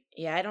great.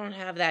 Yeah, I don't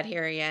have that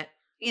here yet.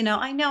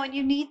 I know, and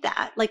you need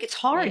that. Like it's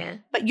hard, Yeah.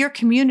 but your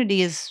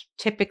community is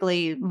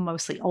typically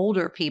mostly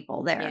older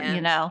people there,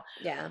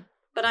 Yeah.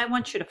 But I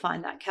want you to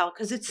find that, Kel,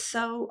 because it's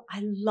so,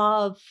 I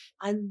love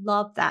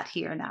that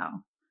here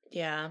now.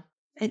 Yeah.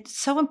 It's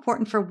so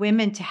important for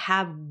women to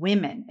have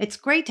women. It's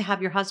great to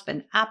have your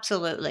husband,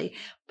 absolutely.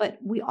 But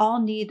we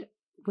all need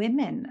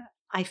women,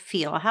 I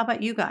feel. How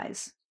about you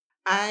guys?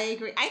 I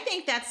agree. I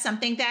think that's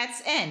something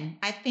that's in.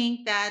 I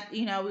think that,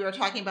 we were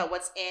talking about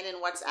what's in and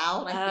what's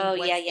out. I think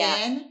what's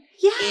in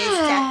is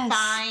to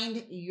find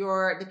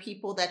the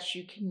people that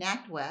you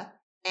connect with.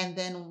 And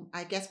then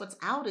I guess what's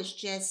out is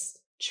just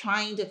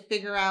trying to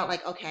figure out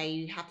like, okay,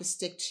 you have to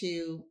stick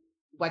to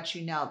what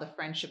you know, the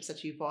friendships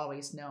that you've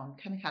always known.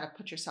 Kind of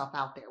put yourself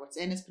out there. What's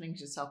in is putting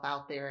yourself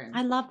out there. And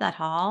I love that,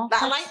 Hall.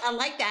 I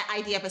like that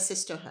idea of a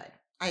sisterhood.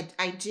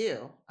 I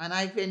do. And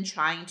I've been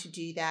trying to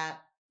do that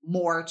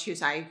more too.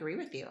 So I agree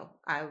with you.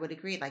 I would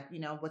agree. Like,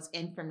 what's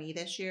in for me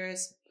this year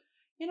is,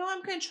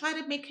 I'm going to try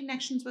to make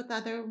connections with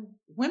other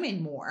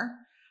women more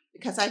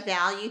because I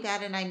value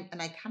that. And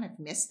I kind of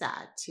miss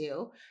that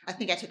too. I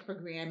think I took for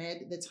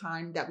granted the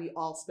time that we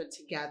all spent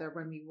together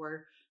when we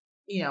were,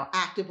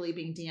 actively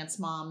being dance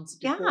moms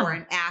before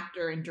and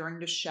after and during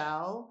the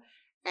show.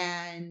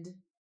 And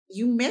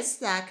you miss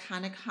that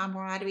kind of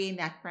camaraderie and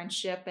that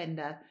friendship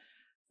and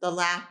the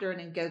laughter and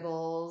the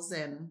giggles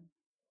and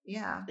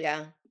yeah.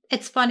 Yeah.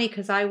 It's funny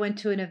because I went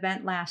to an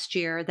event last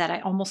year that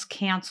I almost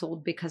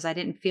canceled because I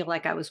didn't feel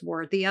like I was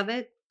worthy of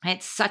it. I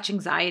had such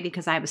anxiety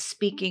because I was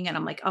speaking and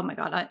I'm like, oh my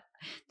God,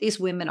 these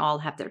women all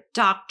have their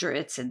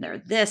doctorates and they're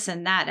this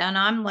and that. And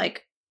I'm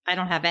like, I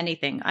don't have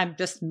anything. I'm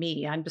just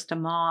me. I'm just a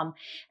mom.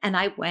 And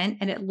I went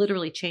and it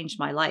literally changed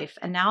my life.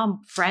 And now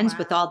I'm friends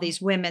with all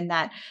these women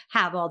that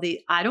have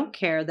I don't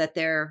care that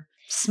they're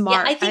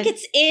smart. Yeah, I think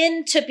it's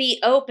in to be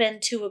open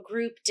to a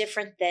group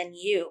different than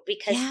you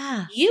because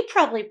you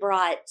probably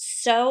brought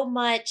so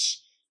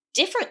much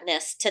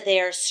differentness to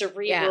their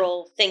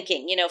cerebral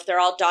thinking. If they're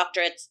all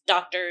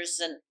doctors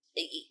and,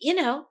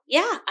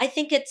 I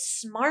think it's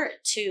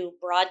smart to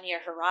broaden your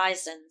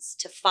horizons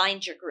to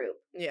find your group.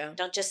 Yeah.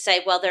 Don't just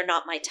say, well, they're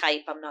not my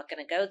type. I'm not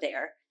going to go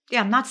there.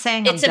 Yeah, I'm not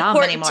saying it's I'm dumb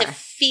important anymore. to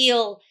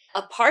feel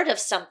a part of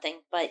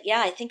something. But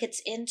I think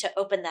it's in to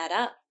open that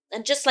up.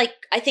 And just like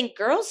I think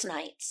girls'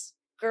 nights,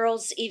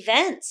 girls'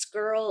 events,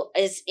 girl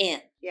is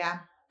in. Yeah.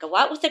 Go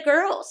out with the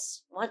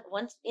girls.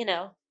 Once,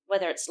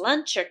 whether it's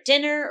lunch or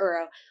dinner or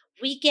a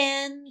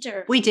weekend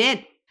or. We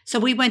did. So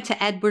we went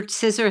to Edward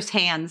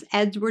Scissorhands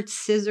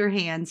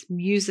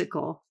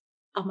musical.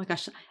 Oh my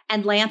gosh.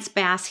 And Lance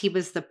Bass, he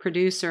was the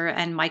producer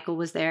and Michael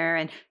was there.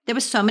 And there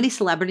was so many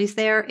celebrities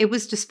there. It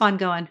was just fun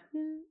going.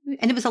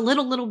 And it was a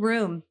little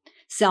room.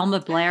 Selma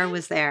Blair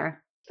was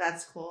there.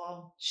 That's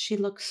cool. She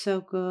looked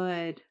so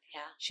good.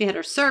 Yeah. She had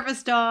her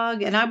service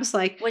dog. And I was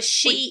like. Was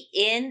she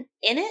in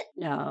it?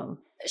 No.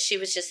 She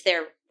was just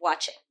there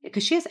watching.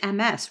 Because she has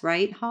MS,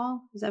 right,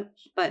 Hall?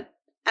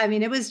 I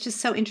mean, it was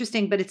just so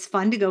interesting, but it's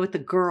fun to go with the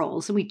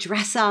girls and we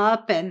dress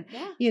up and,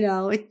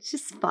 it's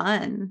just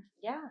fun.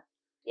 Yeah.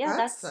 Yeah.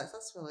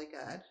 That's really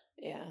good.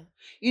 Yeah.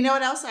 You know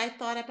what else I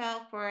thought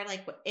about for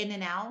like in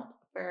and out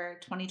for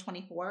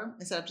 2024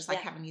 instead of just like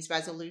having these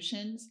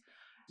resolutions?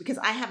 Because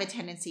I have a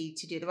tendency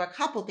to there were a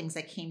couple things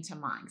that came to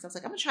mind. So I was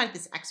like, I'm going to try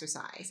this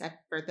exercise.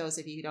 For those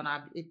of you who don't know,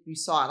 if you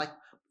saw like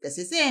this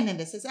is in and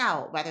this is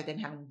out rather than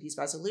having these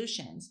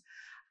resolutions.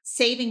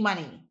 Saving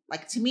money,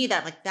 like to me,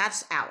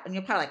 that's out. And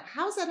you're probably like,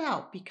 how's that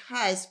out?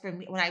 Because for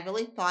me, when I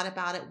really thought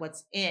about it,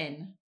 what's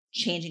in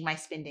changing my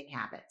spending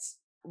habits.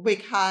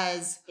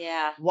 Because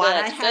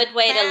good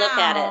way to look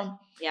at it.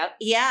 Yep.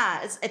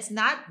 Yeah, it's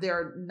not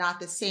they're not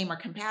the same or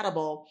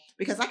compatible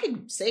because I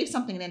could save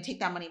something and then take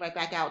that money right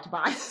back out to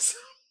buy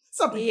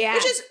something, Yeah.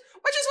 which is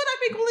what I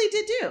frequently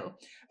did do.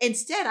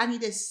 Instead, I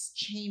need to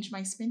change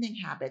my spending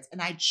habits,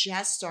 and I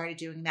just started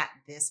doing that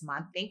this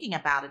month, thinking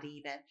about it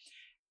even.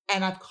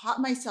 And I've caught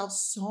myself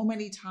so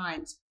many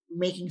times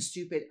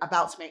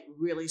about to make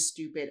really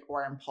stupid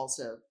or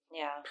impulsive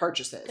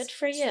purchases. Good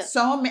for you.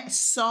 So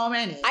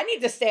many. I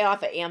need to stay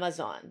off of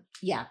Amazon.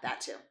 Yeah,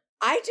 that too.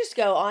 I just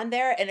go on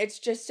there and it's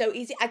just so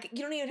easy.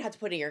 You don't even have to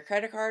put in your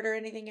credit card or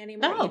anything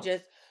anymore. No. You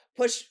just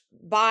push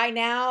buy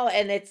now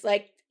and it's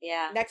like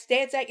Yeah. next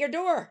day it's at your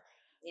door.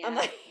 Yeah. I'm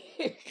like,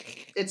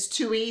 it's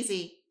too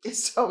easy.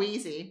 It's so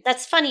easy.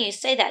 That's funny you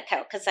say that,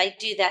 Cal, because I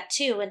do that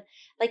too. And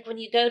like when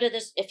you go to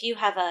this, if you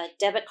have a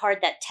debit card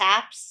that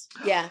taps,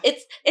 yeah,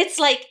 it's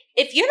like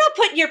if you're not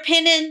putting your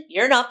PIN in,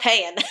 you're not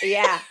paying.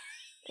 yeah,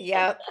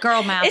 yeah.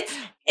 Girl math.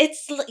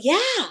 It's yeah.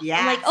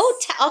 I'm like, oh,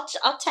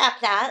 I'll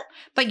tap that.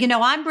 But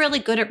I'm really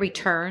good at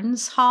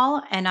returns,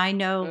 Hall, and I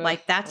know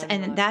like that's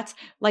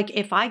like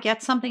if I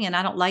get something and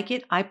I don't like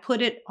it, I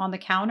put it on the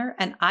counter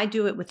and I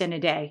do it within a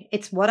day.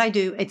 It's what I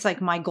do. It's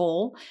like my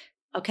goal.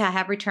 Okay, I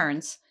have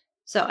returns.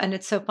 So, and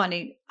it's so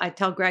funny. I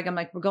tell Greg, I'm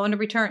like, we're going to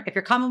return. If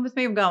you're coming with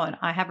me, we're going.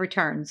 I have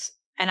returns,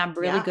 and I'm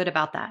really good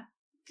about that.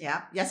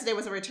 Yeah. Yesterday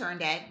was a return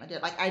day. I did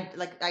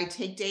I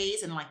take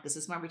days and like this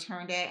is my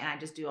return day, and I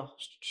just do a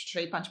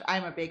straight punch. I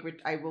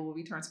will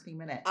return something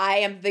in a minute. I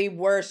am the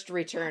worst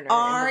returner.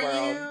 Are in the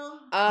world.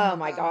 you? Oh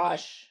my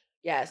gosh.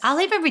 Yes. I'll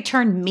even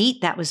return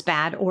meat that was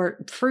bad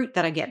or fruit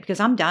that I get because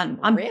I'm done.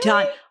 I'm Really?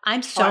 done.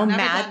 I'm so I've never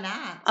mad. done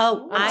that.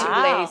 Oh, I'm too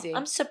Wow. lazy.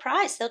 I'm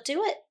surprised they'll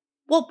do it.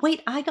 Well,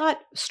 wait, I got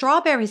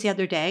strawberries the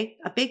other day,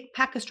 a big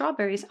pack of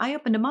strawberries. I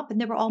opened them up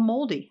and they were all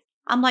moldy.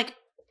 I'm like,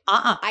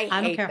 I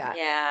don't hate care. that.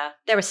 Yeah.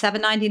 They were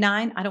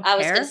 $7.99. I don't care. I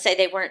was going to say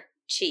they weren't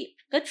cheap.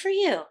 Good for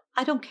you.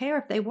 I don't care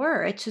if they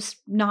were. It's just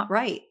not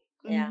right.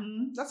 Yeah.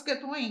 Mhm. That's a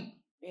good point.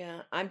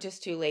 Yeah, I'm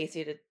just too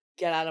lazy to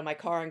get out of my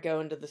car and go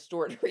into the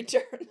store to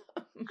return them.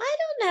 I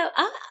don't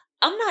know.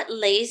 I'm not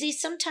lazy.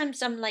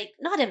 Sometimes I'm like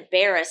not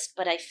embarrassed,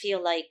 but I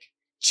feel like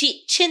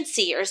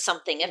chintzy or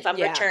something if I'm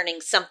Yeah.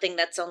 returning something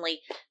that's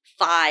only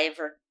 $5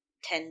 or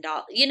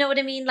 $10. You know what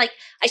I mean? Like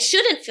I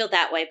shouldn't feel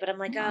that way, but I'm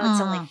like, oh,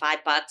 it's only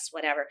 $5,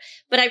 whatever.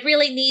 But I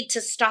really need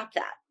to stop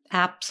that.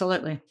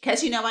 Absolutely.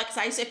 Because you know what? Because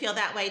I used to feel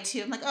that way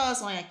too. I'm like, oh,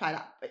 it's only like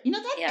 $5. But you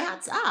know, that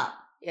adds up.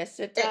 Yes,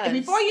 it does. And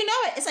before you know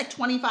it, it's like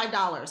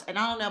 $25. And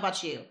I don't know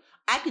about you.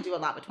 I could do a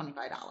lot with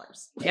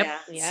 $25. Yep.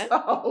 Yeah.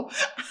 So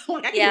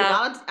like,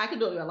 I could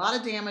do a lot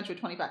of damage with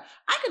 25.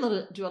 I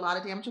could do a lot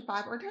of damage with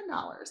 $5 or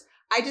 $10.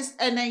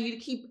 And then you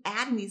keep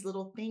adding these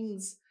little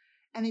things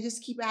and they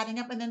just keep adding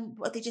up and then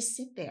they just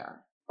sit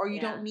there or you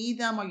don't need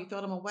them or you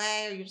throw them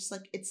away or you're just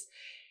like, it's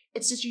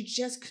just, you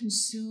just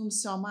consume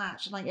so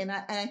much. Like, and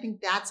I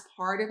think that's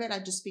part of it.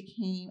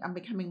 I'm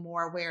becoming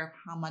more aware of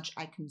how much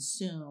I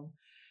consume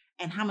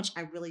and how much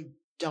I really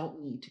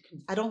don't need to,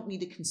 I don't need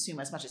to consume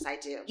as much as I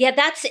do. Yeah,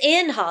 that's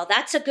in, Hall.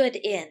 That's a good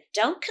in.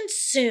 Don't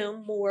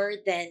consume more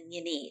than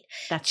you need.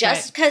 That's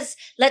just because,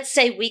 let's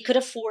say we could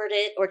afford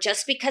it, or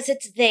just because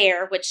it's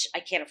there, which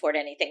I can't afford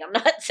anything. I'm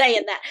not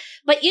saying that.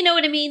 But you know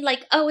what I mean?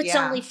 Like, oh, it's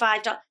only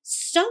 $5.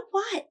 So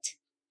what?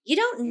 You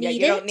don't need it.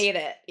 You don't need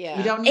it. Yeah.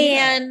 You don't need it.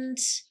 And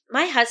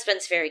my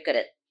husband's very good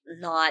at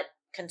not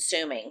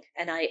consuming,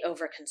 and I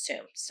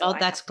overconsume. So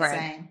that's great.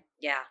 Same.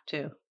 Yeah.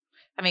 Too.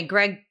 I mean,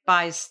 Greg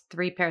buys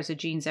 3 pairs of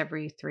jeans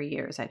every 3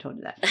 years. I told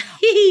you that.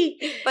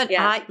 But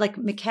I like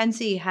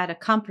Mackenzie had a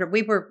comforter.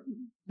 We were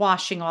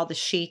washing all the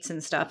sheets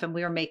and stuff and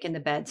we were making the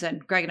beds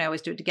and Greg and I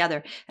always do it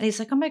together. And he's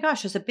like, oh my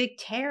gosh, there's a big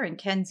tear in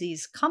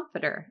Kenzie's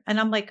comforter. And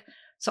I'm like,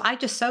 so I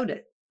just sewed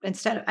it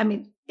instead of, I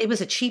mean, it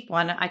was a cheap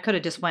one. I could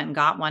have just went and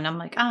got one. I'm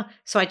like,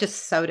 so I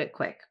just sewed it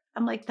quick.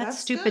 I'm like, that's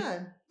stupid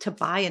good. to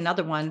buy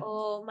another one.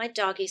 Oh, my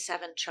doggy's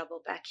having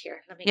trouble back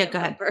here. Let me go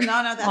ahead. over.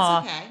 No, that's Aw.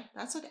 okay.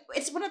 That's okay.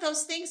 It's one of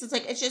those things. It's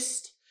like, it's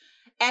just,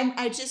 and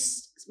I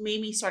just made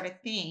me start to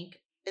think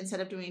instead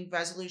of doing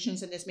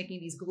resolutions and just making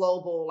these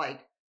global,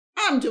 like,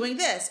 I'm doing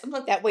this. I'm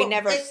like, that we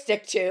never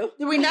stick to.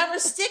 That we never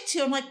stick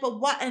to. I'm like,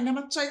 but what? And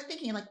I'm started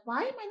thinking, like,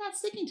 why am I not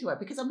sticking to it?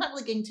 Because I'm not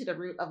really getting to the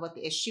root of what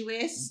the issue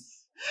is.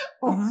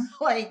 Or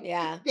like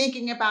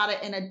thinking about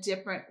it in a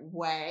different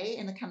way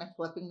and kind of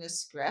flipping the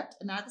script.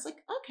 And I was like,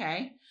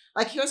 okay,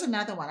 like here's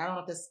another one. I don't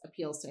know if this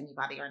appeals to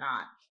anybody or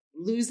not.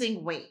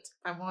 Losing weight.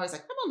 I'm always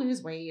like, I'm gonna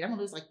lose weight. I'm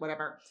gonna lose like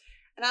whatever.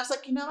 And I was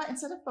like, you know what?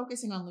 Instead of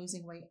focusing on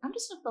losing weight, I'm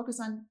just gonna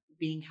focus on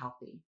being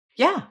healthy.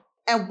 Yeah.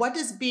 And what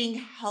does being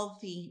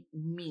healthy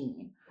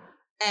mean?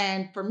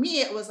 And for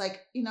me, it was like,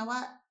 you know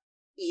what?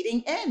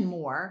 Eating in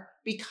more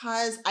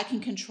because I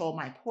can control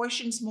my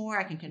portions more.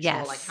 I can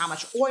control like how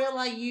much oil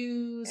I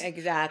use,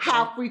 exactly,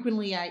 how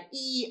frequently I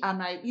eat.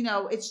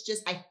 It's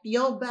just I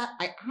feel better.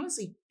 I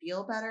honestly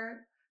feel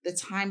better the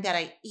time that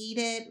I eat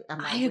it. I'm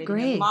not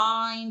waiting in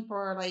line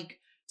for like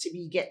to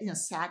be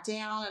sat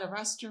down at a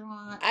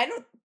restaurant. I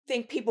don't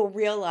think people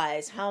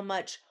realize how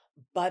much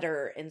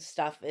butter and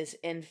stuff is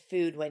in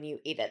food when you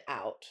eat it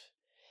out.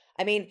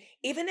 I mean,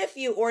 even if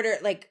you order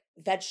like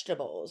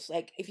vegetables,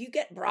 like if you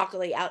get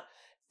broccoli out,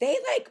 they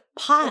like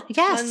Pot, put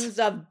yes. tons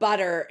of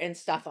butter and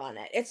stuff on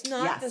it. It's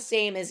not the Yes.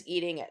 same as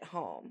eating at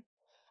home.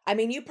 I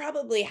mean, you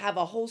probably have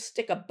a whole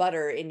stick of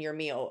butter in your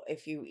meal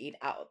if you eat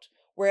out.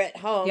 Where at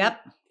home,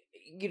 Yep.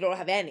 you don't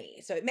have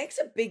any. So it makes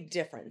a big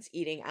difference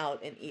eating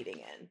out and eating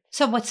in.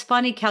 So what's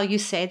funny, Cal, you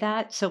say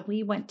that. So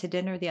we went to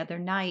dinner the other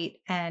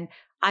night and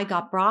I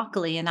got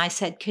broccoli and I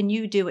said, can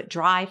you do it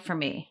dry for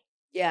me?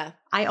 Yeah.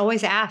 I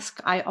always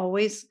ask.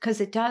 Because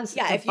it does.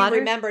 Yeah, the if butter- you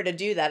remember to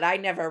do that. I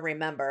never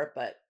remember,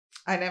 but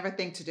I never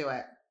think to do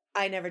it.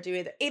 I never do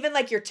either. Even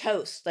like your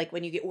toast, like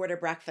when you order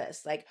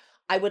breakfast, like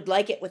I would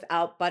like it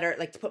without butter,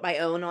 like to put my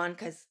own on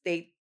because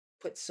they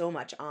put so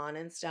much on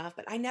and stuff,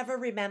 but I never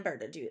remember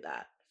to do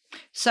that.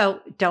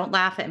 So don't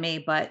laugh at me,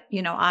 but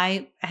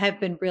I have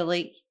been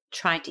really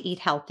trying to eat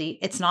healthy.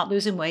 It's not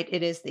losing weight.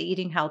 It is the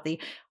eating healthy.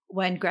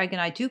 When Greg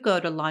and I do go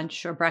to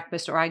lunch or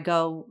breakfast, or I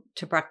go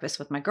to breakfast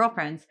with my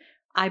girlfriends,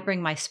 I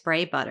bring my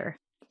spray butter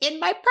in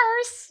my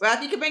purse. Well,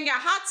 if you could bring your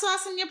hot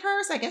sauce in your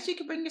purse, I guess you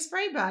could bring your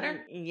spray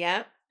butter.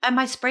 Yeah. And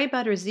my spray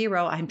butter is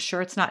 0. I'm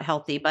sure it's not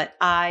healthy, but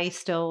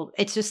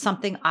it's just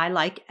something I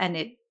like, and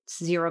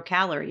it's 0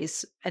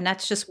 calories. And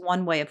that's just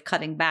one way of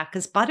cutting back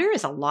because butter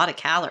is a lot of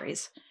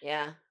calories.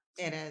 Yeah.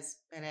 It is.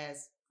 It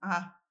is.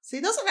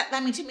 See,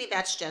 to me,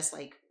 that's just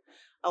like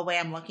a way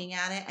I'm looking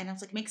at it. And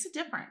it's like, makes a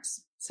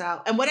difference.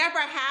 So, and whatever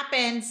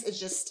happens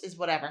is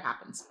whatever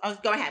happens. Oh,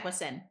 go ahead.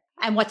 What's in?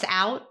 And what's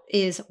out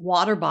is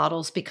water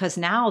bottles, because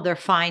now they're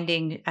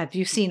finding, have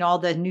you seen all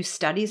the new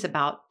studies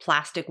about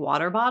plastic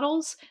water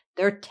bottles?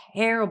 They're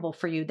terrible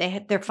for you.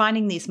 They're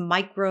finding these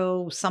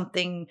micro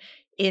something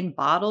in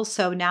bottles.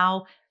 So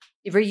now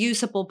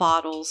reusable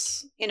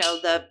bottles,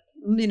 the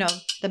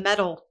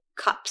metal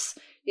cups,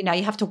 you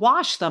have to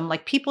wash them.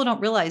 Like people don't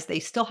realize they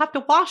still have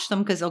to wash them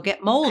because they'll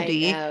get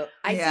moldy. I know.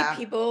 I Yeah.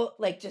 see people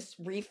like just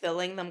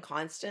refilling them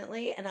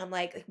constantly. And I'm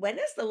like, when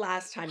is the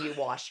last time you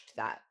washed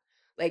that?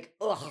 Like,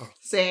 ugh.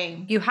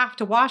 Same. You have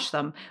to wash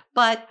them,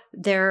 but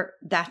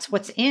that's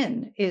what's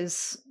in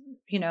is,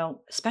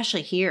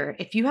 especially here.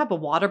 If you have a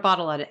water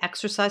bottle at an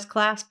exercise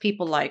class,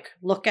 people like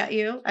look at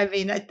you. I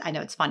mean, I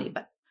know it's funny,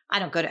 but I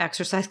don't go to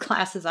exercise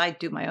classes. I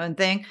do my own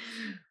thing.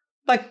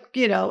 But,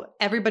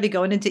 everybody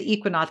going into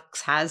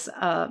Equinox has,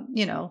 a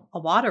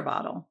water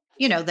bottle,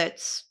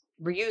 that's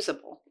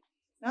reusable.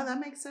 No, that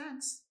makes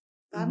sense.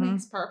 That Mhm.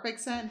 makes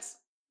perfect sense.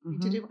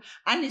 Mhm.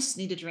 I just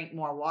need to drink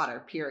more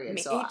water, period.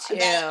 Me So too.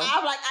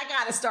 I'm like, I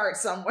got to start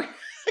somewhere.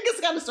 I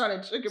just got to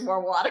start drinking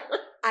more water.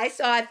 I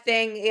saw a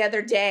thing the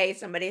other day.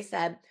 Somebody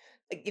said,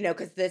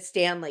 because the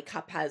Stanley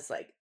Cup has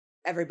like,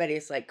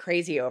 everybody's like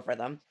crazy over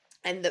them.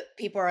 And the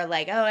people are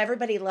like, oh,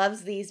 everybody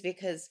loves these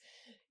because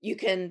you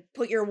can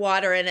put your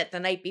water in it the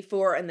night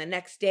before and the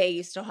next day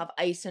you still have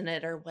ice in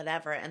it or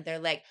whatever. And they're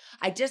like,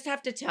 I just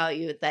have to tell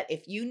you that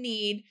if you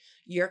need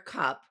your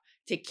cup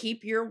to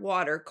keep your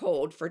water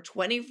cold for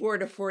 24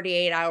 to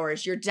 48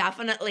 hours, you're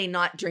definitely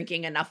not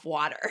drinking enough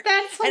water.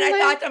 That's And I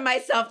thought to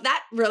myself,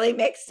 that really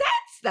makes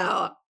sense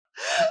though.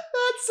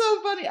 That's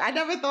so funny. I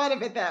never thought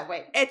of it that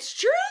way. It's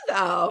true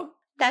though.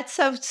 That's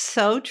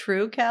so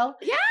true, Kel.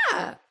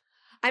 Yeah.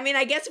 I mean,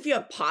 I guess if you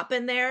have pop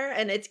in there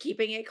and it's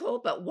keeping it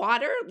cold, but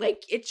water,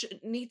 like it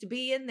shouldn't need to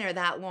be in there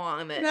that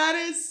long. That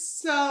is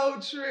so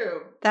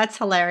true. That's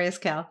hilarious,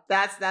 Kel.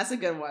 That's a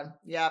good one.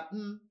 Yeah.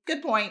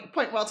 Good point.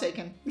 Point well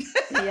taken.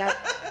 Yep.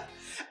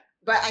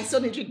 But I still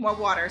need to drink more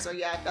water. So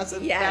yeah, I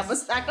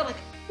feel like,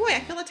 boy,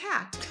 I feel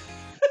attacked.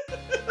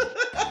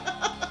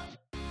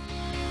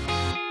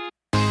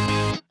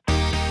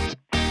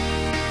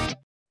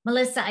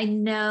 Melissa, I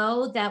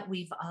know that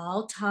we've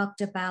all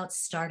talked about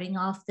starting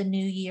off the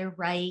new year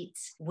right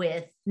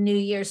with New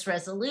Year's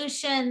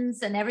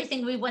resolutions and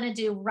everything we want to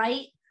do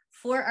right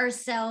for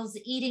ourselves,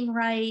 eating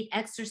right,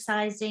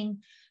 exercising,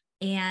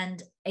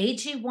 and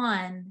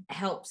AG1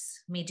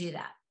 helps me do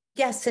that.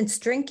 Yes, since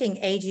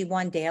drinking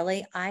AG1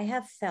 daily, I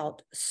have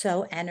felt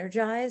so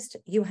energized.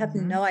 You have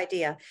no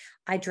idea.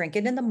 I drink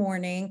it in the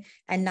morning,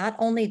 and not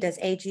only does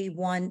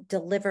AG1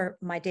 deliver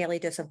my daily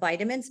dose of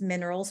vitamins,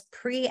 minerals,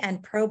 pre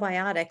and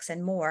probiotics,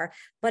 and more,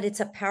 but it's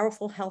a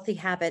powerful, healthy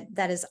habit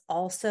that is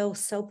also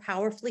so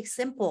powerfully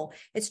simple.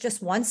 It's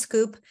just 1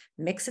 scoop,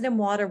 mix it in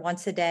water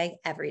once a day,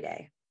 every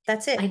day.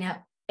 That's it. I know.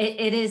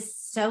 It is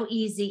so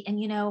easy. And,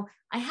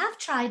 I have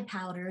tried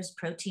powders,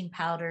 protein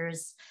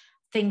powders,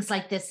 things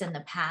like this in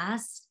the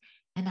past.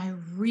 And I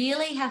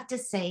really have to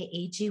say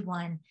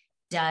AG1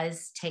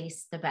 does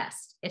taste the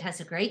best. It has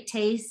a great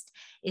taste.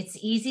 It's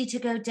easy to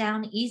go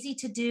down, easy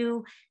to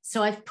do.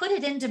 So I've put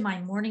it into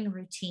my morning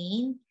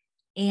routine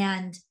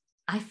and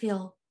I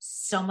feel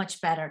so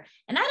much better.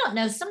 And I don't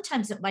know,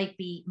 sometimes it might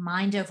be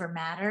mind over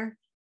matter,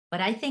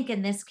 but I think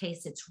in this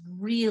case, it's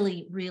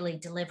really, really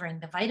delivering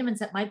the vitamins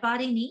that my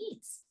body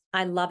needs.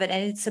 I love it.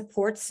 And it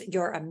supports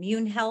your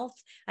immune health.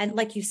 And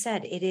like you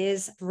said, it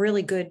is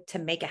really good to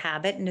make a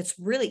habit, and it's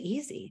really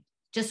easy.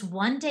 Just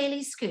 1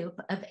 daily scoop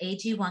of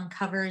AG1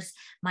 covers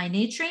my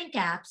nutrient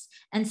gaps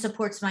and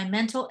supports my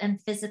mental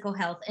and physical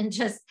health in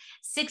just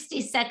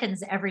 60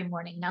 seconds every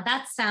morning. Now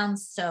that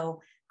sounds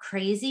so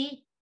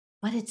crazy,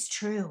 but it's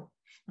true.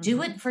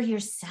 Do it for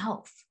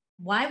yourself.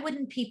 Why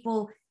wouldn't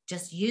people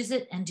Just use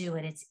it and do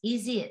it. It's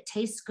easy, it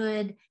tastes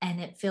good,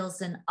 and it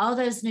fills in all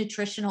those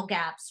nutritional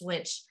gaps,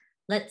 which,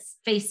 let's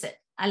face it,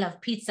 I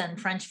love pizza and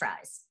French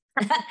fries.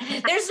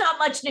 There's not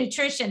much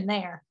nutrition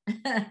there.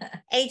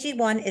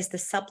 AG1 is the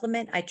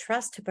supplement I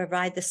trust to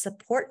provide the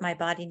support my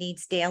body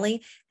needs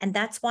daily, and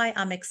that's why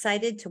I'm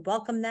excited to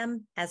welcome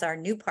them as our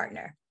new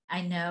partner.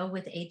 I know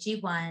with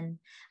AG1,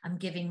 I'm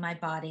giving my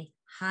body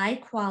high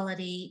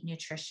quality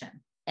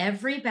nutrition.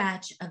 Every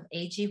batch of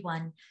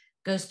AG1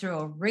 goes through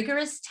a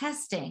rigorous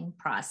testing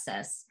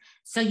process,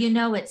 so you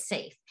know it's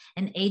safe.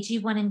 And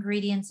AG1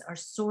 ingredients are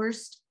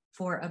sourced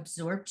for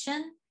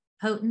absorption,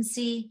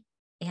 potency,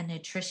 and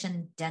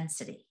nutrition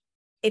density.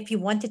 If you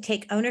want to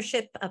take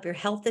ownership of your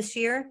health this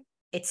year,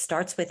 it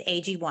starts with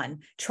AG1.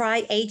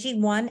 Try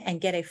AG1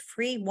 and get a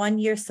free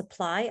 1-year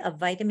supply of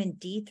vitamin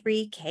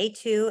D3,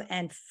 K2,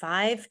 and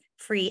 5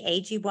 free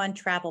AG1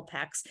 travel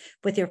packs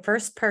with your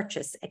first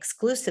purchase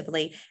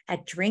exclusively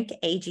at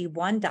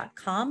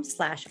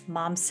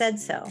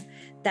drinkag1.com/momsaidso.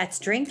 That's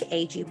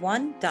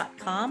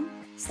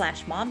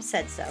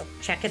drinkag1.com/momsaidso.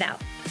 Check it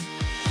out.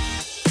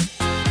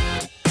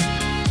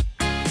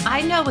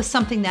 I know it's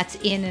something that's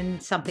in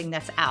and something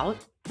that's out.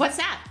 What's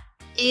that?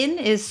 In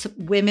is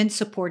women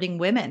supporting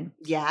women.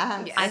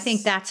 Yeah. I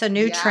think that's a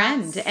new Yes.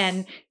 trend.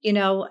 And,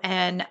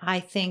 and I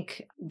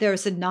think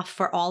there's enough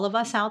for all of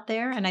us out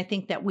there. And I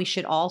think that we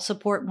should all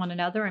support one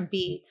another and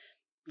be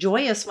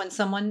joyous when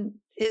someone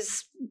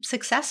is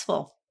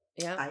successful.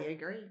 Yeah. I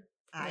agree.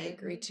 I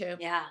agree too.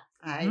 Yeah,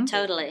 I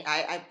totally.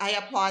 I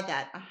applaud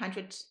that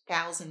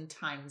 100,000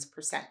 times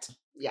percent.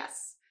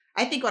 Yes.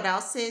 I think what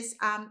else is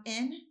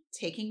in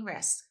taking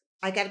risks.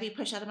 I got to be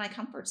pushed out of my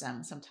comfort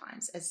zone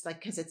sometimes. It's like,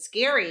 because it's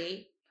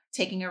scary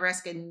taking a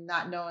risk and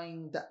not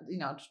knowing,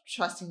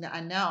 trusting the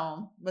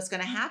unknown, what's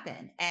going to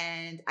happen.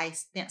 And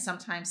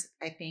sometimes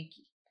I think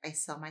I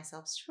sell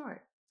myself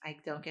short. I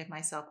don't give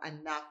myself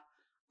enough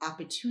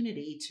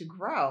opportunity to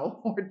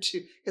grow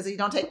because you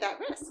don't take that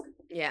risk.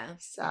 Yeah.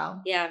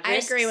 So Yeah, I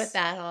agree with risks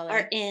that, Holly.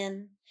 are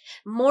in.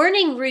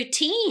 Morning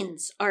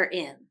routines are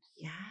in.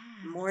 yeah.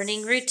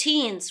 Morning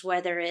routines,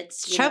 whether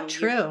it's So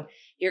true.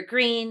 Your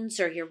greens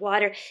or your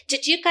water.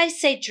 Did you guys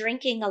say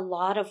drinking a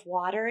lot of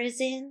water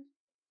is in?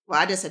 Well,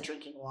 I just said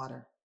drinking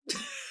water.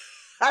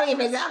 I don't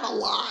even have a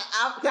lot.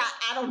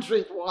 I don't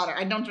drink water.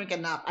 I don't drink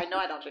enough. I know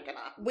I don't drink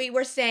enough. We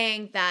were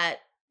saying that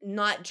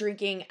not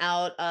drinking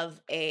out of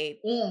a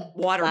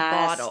water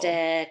bottle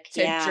Plastic,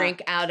 to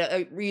drink out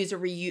of use a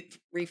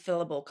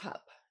refillable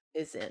cup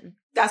is in.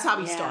 That's how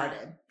we Yeah.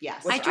 started.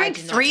 Yes. I I drink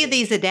do not 3 of do.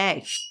 these a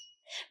day.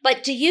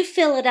 But do you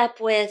fill it up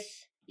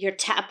with your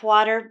tap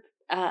water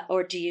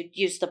or do you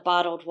use the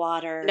bottled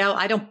water? No,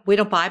 I don't. We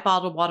don't buy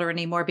bottled water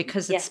anymore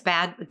because it's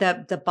Yeah.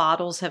 bad. The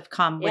bottles have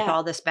come with Yeah.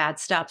 all this bad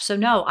stuff. So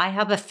no, I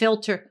have a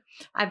filter.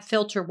 I have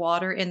filter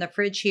water in the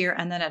fridge here,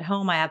 and then at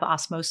home I have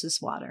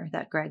osmosis water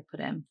that Greg put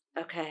in.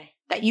 Okay.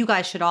 That you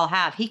guys should all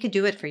have. He could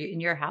do it for you in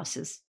your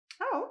houses.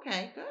 Oh,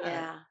 okay. Good.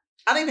 Yeah.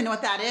 I don't even know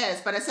what that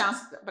is, but that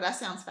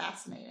sounds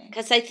fascinating.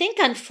 Because I think,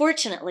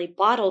 unfortunately,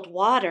 bottled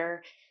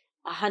water,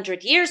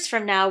 100 years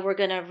from now, we're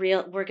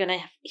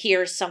gonna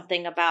hear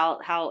something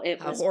about how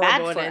it was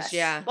bad horrible for it is, us.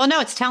 yeah. Well, no,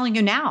 it's telling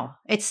you now.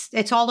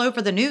 It's all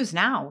over the news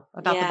now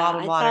about the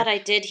bottled water. I thought I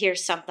did hear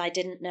something. I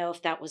didn't know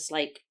if that was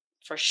like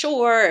for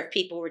sure, if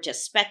people were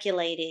just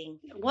speculating.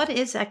 What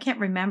is? I can't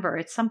remember.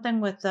 It's something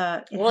with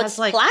It's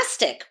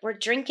plastic. We're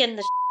drinking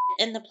the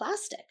in the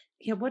plastic.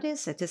 Yeah, what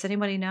is it? Does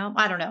anybody know?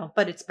 I don't know,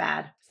 but it's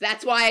bad.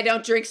 That's why I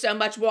don't drink so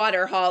much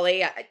water,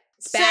 Holly.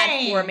 It's bad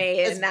Same. for me.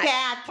 It's And that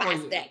bad for you.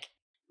 plastic.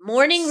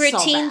 Morning So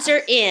routines bad.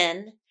 are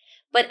in,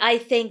 but I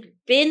think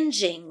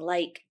binging,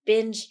 like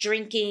binge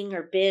drinking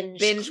or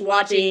binge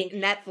watching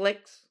clubbing-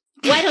 Netflix.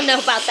 Well, I don't know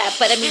about that,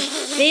 but I mean,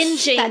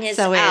 binging That's is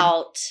so in.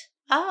 out.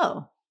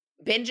 Oh,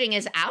 Binging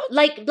is out.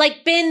 Like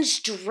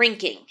binge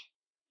drinking.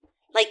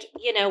 Like,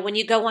 when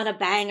you go on a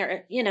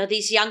banger,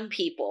 these young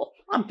people,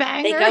 a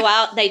banger. they go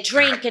out, they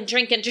drink and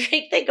drink and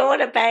drink, they go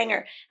on a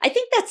banger. I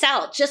think that's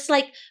out. Just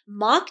like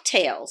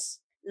mocktails,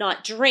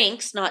 not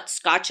drinks, not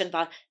scotch and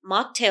vodka.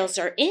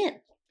 Mocktails are in.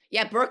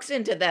 Yeah, Brooke's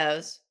into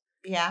those.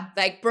 Yeah.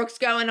 Like Brooke's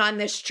going on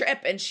this trip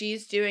and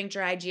she's doing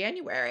dry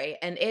January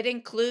and it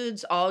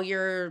includes all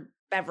your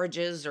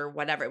beverages or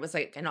whatever. It was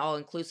like an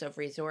all-inclusive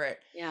resort.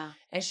 Yeah.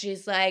 And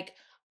she's like,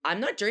 I'm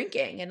not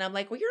drinking. And I'm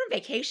like, well, you're on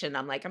vacation.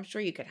 I'm like, I'm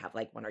sure you could have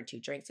like 1 or 2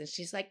 drinks. And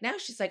she's like, no,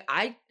 she's like,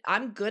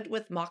 I'm good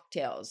with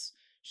mocktails.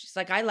 She's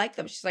like, I like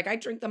them. She's like, I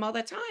drink them all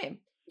the time.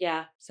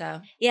 Yeah.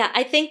 So Yeah,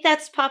 I think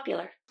that's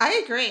popular.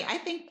 I agree. I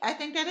think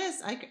that is.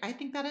 I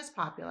think that is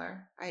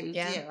popular. I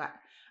do.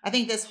 I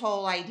think this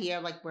whole idea,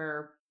 like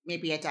where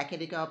maybe a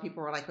decade ago,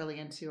 people were like really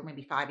into, or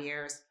maybe 5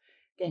 years,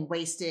 getting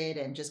wasted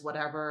and just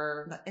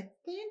whatever. I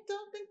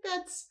don't think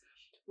that's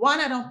one.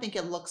 I don't think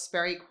it looks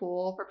very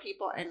cool for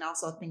people, and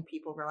also I think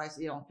people realize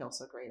you don't feel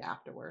so great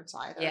afterwards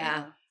either.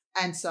 yeah.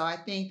 And so I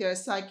think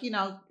there's like,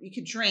 you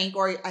could drink,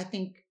 or I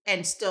think,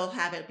 and still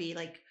have it be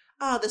like,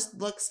 oh, this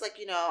looks like,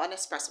 an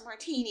espresso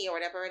martini or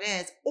whatever it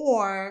is.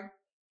 Or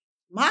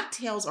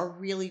mocktails are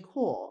really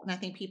cool. And I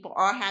think people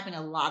are having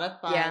a lot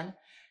of fun. Yeah.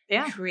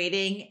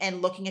 creating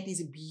and looking at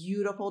these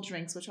beautiful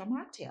drinks, which are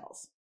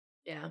mocktails.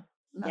 Yeah.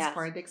 And that's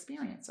part of the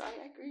experience. So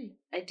I agree.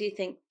 I do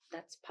think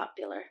that's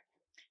popular.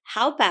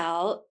 How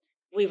about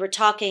we were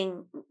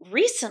talking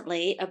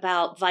recently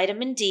about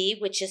vitamin D,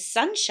 which is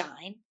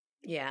sunshine.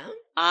 Yeah.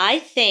 I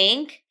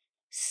think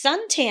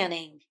sun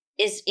tanning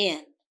is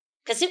in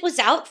because it was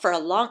out for a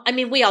long, I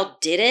mean, we all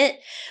did it,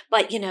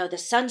 but the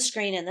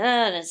sunscreen and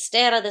then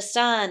stay out of the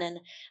sun. And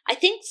I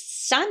think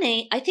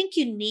I think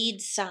you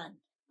need sun,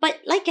 but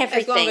like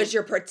everything. As long as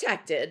you're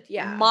protected.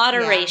 Yeah.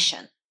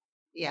 Moderation.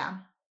 Yeah.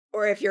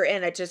 Or if you're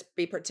in it, just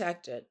be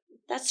protected.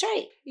 That's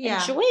right.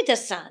 Yeah. Enjoy the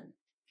sun.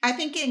 I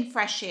think getting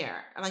fresh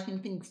air. I like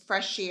getting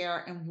fresh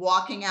air and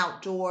walking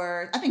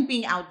outdoors. I think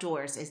being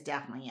outdoors is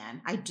definitely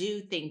in. I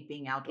do think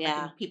being outdoors. I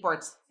think people are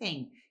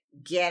saying,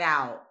 get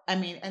out. I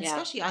mean,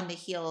 especially on the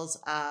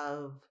heels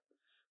of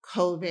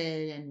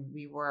COVID and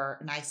we were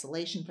in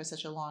isolation for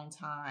such a long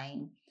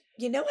time.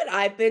 You know what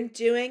I've been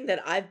doing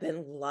that I've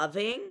been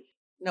loving?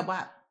 No,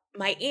 what?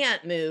 My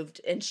aunt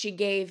moved and she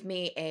gave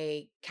me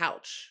a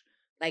couch,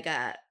 like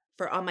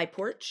for on my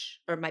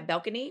porch or my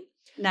balcony.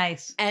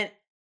 Nice. And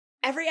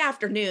every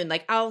afternoon,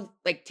 like I'll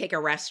like take a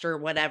rest or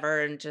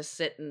whatever and just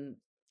sit and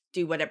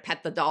do whatever,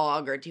 pet the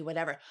dog or do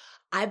whatever.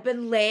 I've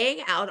been laying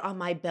out on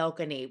my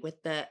balcony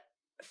with the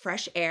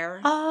fresh air.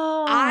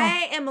 Oh,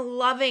 I am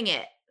loving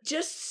it.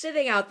 Just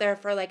sitting out there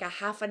for like a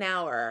half an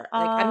hour.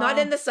 Like I'm not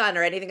in the sun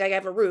or anything. Like I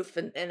have a roof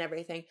and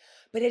everything,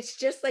 but it's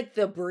just like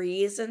the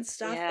breeze and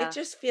stuff. Yeah. It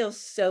just feels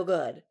so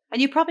good.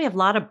 And you probably have a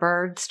lot of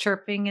birds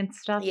chirping and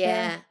stuff.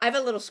 Yeah. there. I have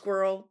a little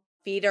squirrel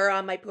feeder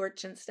on my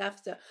porch and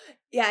stuff. So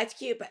yeah, it's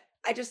cute, but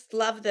I just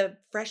love the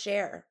fresh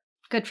air.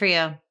 Good for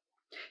you.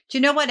 Do you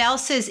know what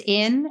else is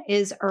in?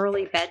 Is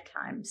early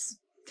bedtimes.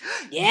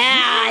 Yeah,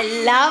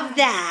 I love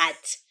that.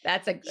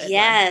 That's a good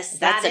Yes,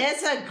 That that's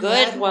is a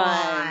good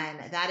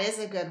one. That is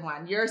a good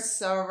one. You're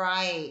so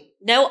right.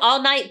 No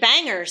all night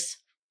bangers.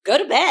 Go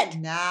to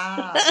bed.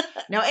 No,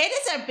 no, it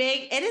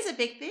is a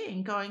big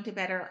thing going to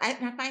bed early. I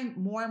find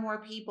more and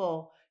more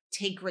people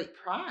take great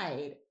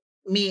pride,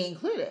 me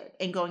included,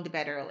 in going to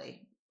bed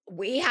early.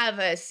 We have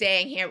a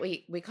saying here.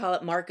 We call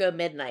it Marco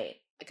Midnight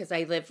because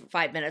I live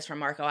 5 minutes from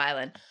Marco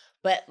Island.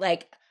 But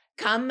like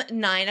come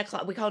 9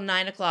 o'clock, we call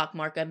 9 o'clock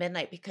Marco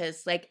Midnight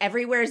because like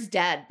everywhere's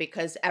dead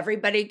because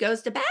everybody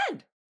goes to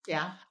bed.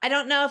 Yeah. I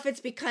don't know if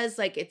it's because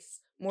like it's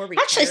more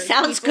Actually retired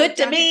sounds people good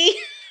to down me.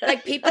 here.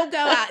 Like people go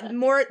out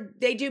more,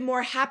 they do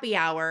more happy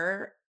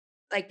hour.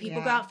 Like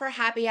people go Yeah. out for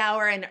happy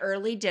hour and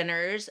early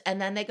dinners and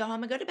then they go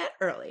home and go to bed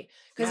early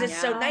because it's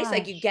so nice.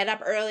 Like you Gosh. get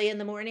up early in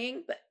the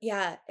morning, but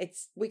yeah,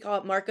 we call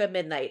it Marco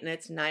Midnight and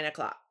it's 9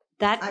 o'clock.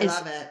 That I is,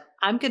 love it.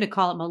 I'm going to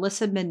call it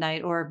Melissa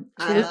Midnight or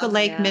I Toluca love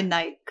Lake it.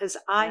 Midnight because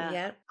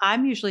Yeah.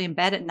 I'm usually in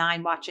bed at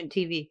 9 watching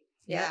TV.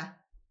 Yeah.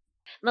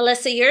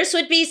 Melissa, yours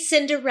would be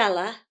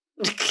Cinderella.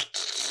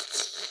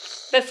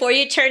 Before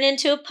you turn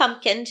into a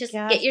pumpkin, just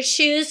Yeah. get your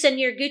shoes and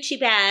your Gucci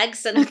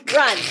bags and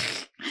run.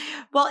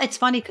 Well, it's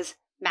funny because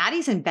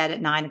Maddie's in bed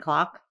at 9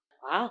 o'clock.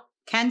 Wow.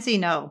 Kenzie,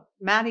 no.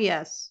 Maddie,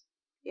 yes.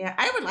 Yeah.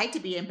 I would like to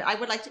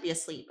be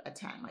asleep at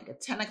 10. Like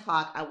at 10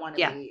 o'clock, I want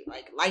to Yeah. be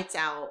like lights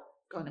out,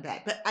 going to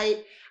bed. But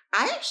I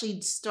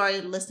actually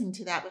started listening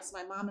to that because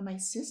my mom and my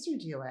sister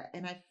do it.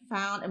 And I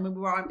found, and when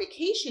we were on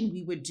vacation,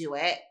 we would do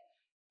it.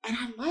 And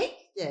I liked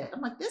it.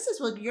 I'm like, that's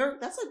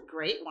a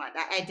great one.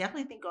 I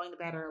definitely think going to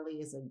bed early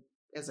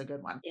is a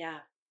good one. Yeah.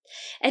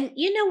 And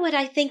you know what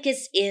I think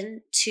is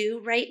in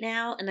too right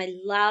now? And I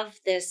love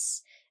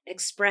this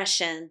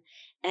expression.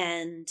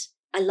 And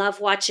I love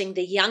watching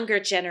the younger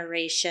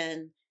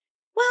generation.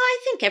 Well, I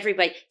think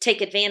everybody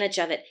take advantage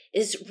of it,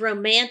 is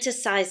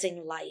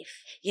romanticizing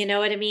life. You know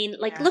what I mean?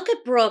 Like, Yeah. look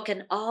at Brooke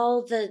and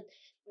all the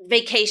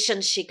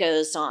vacations she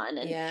goes on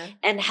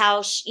and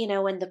how,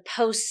 and the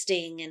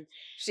posting and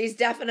She's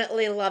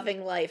definitely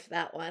loving life,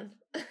 that one.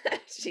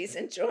 She's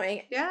enjoying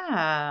it.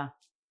 Yeah.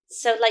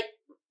 so like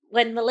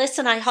when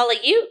Melissa and I, Holly,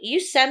 you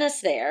sent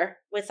us there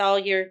with all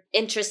your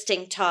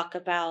interesting talk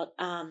about,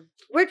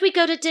 where'd we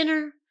go to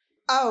dinner?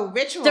 Oh,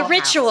 Ritual The House.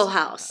 Ritual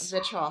House.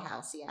 Ritual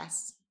House,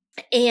 yes.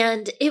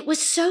 And it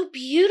was so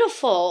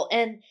beautiful.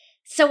 And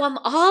so I'm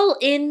all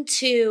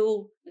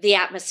into the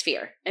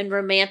atmosphere and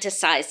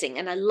romanticizing.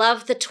 And I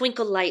love the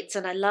twinkle lights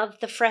and I love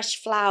the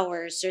fresh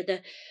flowers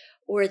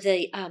or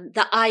the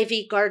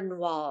ivy garden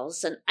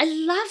walls. And I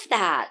love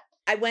that.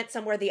 I went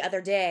somewhere the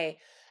other day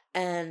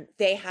and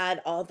they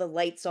had all the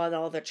lights on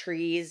all the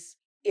trees.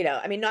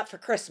 I mean, not for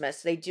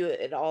Christmas. They do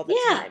it all the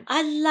time.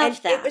 I love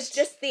And that. it was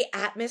just the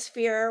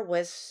atmosphere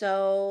was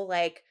so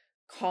like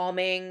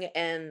calming.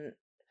 And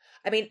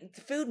I mean,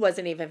 the food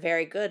wasn't even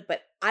very good,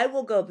 but I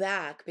will go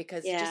back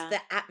because Yeah. just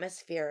the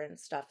atmosphere and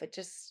stuff, it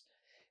just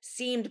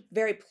seemed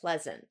very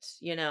pleasant,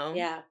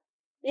 Yeah.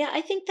 Yeah,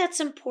 I think that's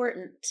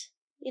important.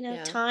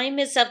 Yeah. Time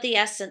is of the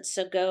essence.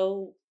 So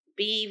go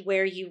be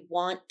where you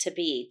want to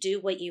be. Do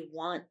what you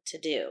want to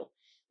do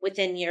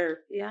within your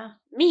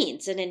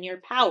means and in your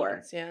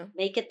power. Yeah.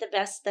 Make it the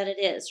best that it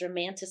is.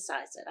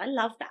 Romanticize it. I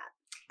love that.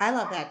 I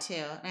love that too.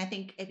 And I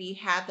think if you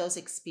have those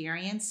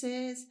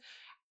experiences,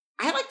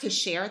 I like to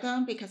share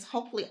them because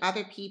hopefully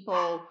other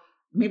people,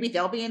 maybe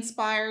they'll be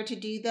inspired to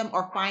do them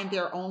or find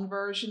their own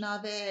version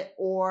of it,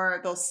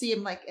 or they'll see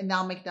them like, and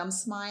that'll make them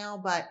smile.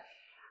 But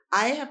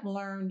I have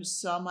learned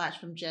so much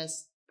from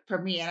just, for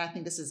me, and I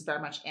think this is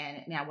very much in,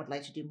 and I would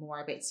like to do more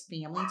of it, it's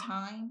family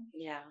time.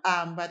 Yeah.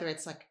 Whether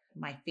it's like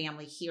my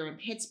family here in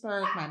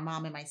Pittsburgh, my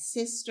mom and my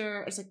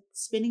sister, it's like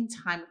spending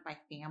time with my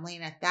family.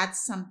 And if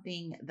that's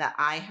something that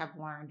I have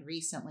learned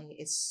recently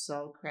is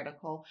so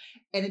critical.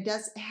 And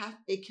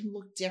it can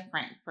look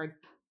different for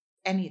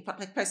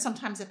like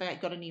sometimes if I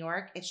go to New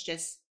York, it's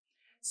just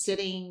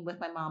sitting with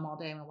my mom all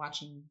day and we're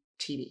watching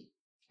TV.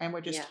 And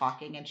we're just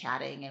talking and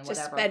chatting and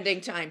just whatever.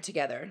 spending time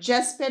together.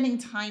 Just spending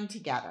time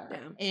together.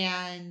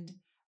 Yeah. And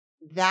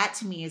that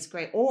to me is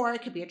great. Or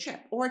it could be a trip,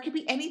 or it could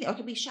be anything, or it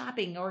could be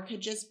shopping, or it could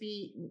just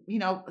be,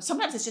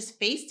 sometimes it's just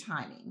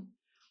FaceTiming.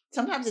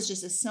 Sometimes it's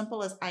just as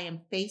simple as I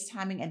am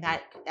FaceTiming, and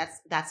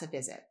that's a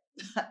visit.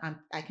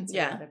 I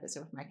consider that a visit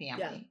with my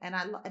family. And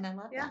I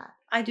love that.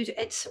 I do.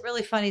 It's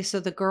really funny.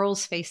 So the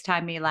girls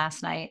FaceTimed me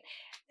last night,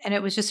 and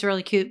it was just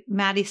really cute.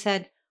 Maddie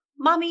said,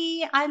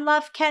 "Mommy, I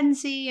love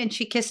Kenzie," and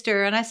she kissed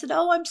her, and I said,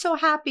 "Oh, I'm so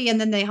happy," and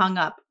then they hung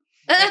up.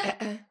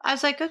 I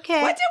was like,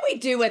 okay. What did we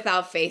do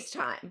without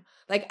FaceTime?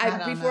 Like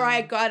before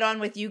I got on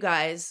with you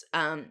guys,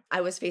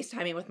 I was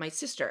FaceTiming with my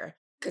sister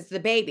because the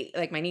baby,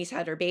 like my niece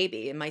had her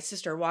baby, and my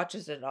sister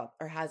watches it all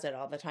or has it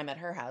all the time at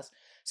her house.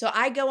 So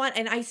I go on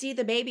and I see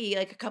the baby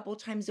like a couple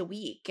times a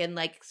week, and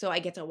like so I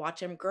get to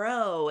watch him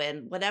grow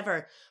and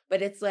whatever.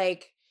 But it's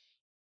like,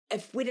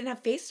 if we didn't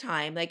have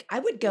FaceTime, like I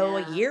would go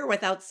a year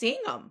without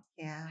seeing them.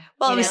 Yeah.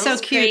 Well, it was so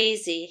cute.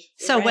 Crazy.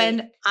 So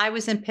when I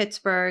was in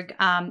Pittsburgh,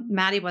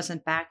 Maddie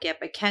wasn't back yet,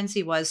 but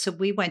Kenzie was. So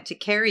we went to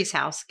Carrie's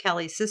house,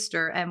 Kelly's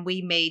sister, and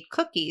we made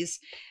cookies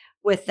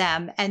with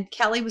them. And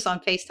Kelly was on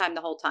FaceTime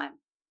the whole time.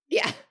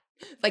 Yeah.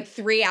 Like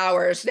 3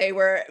 hours they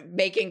were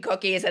making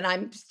cookies, and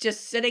I'm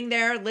just sitting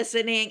there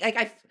listening.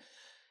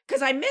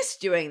 Because I miss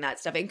doing that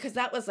stuff, and because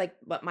that was like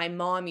what my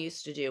mom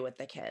used to do with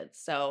the kids.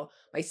 So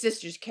my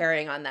sister's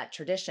carrying on that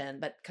tradition,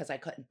 but because I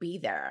couldn't be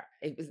there,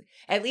 it was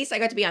at least I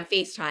got to be on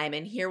FaceTime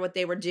and hear what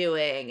they were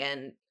doing,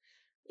 and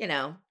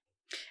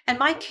And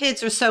my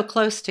kids are so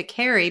close to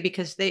Carrie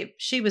because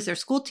she was their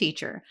school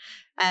teacher,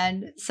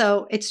 and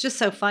so it's just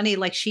so funny.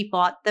 Like she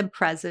bought them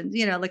presents,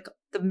 like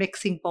the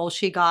mixing bowl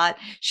she got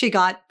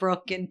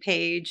Brooke and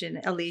Paige and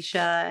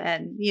Alicia,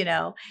 and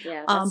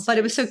but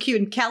it was so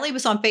cute. And Kelly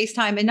was on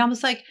FaceTime, and I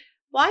was like,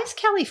 why is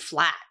Kelly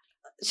flat?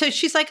 So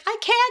she's like, I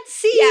can't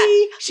see.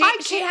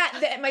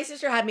 Yeah, my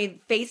sister had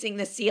me facing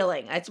the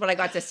ceiling. That's what I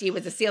got to see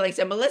was the ceiling.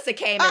 So Melissa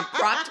came and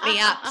propped me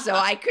up so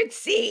I could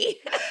see.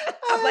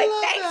 I'm like,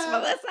 thanks,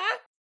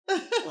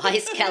 Melissa. Why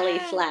is Kelly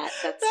flat?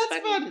 That's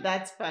funny.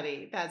 That's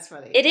funny. That's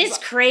funny. It is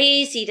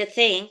crazy to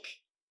think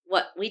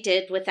what we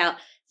did without.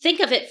 Think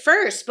of it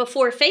first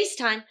before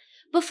FaceTime,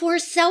 before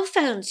cell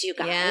phones, you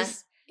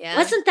guys. Yeah.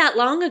 Wasn't that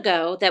long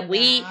ago that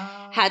we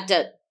had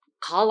to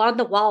call on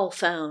the wall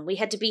phone. We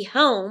had to be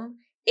home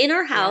in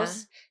our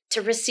house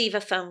to receive a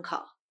phone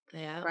call.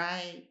 Yeah.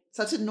 Right.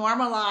 So to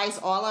normalize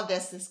all of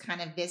this kind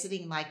of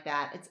visiting like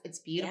that, it's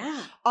beautiful.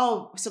 Yeah.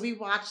 Oh, so we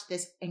watched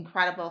this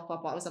incredible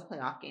football. It was a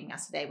playoff game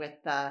yesterday with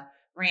the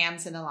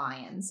Rams and the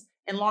Lions.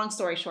 And long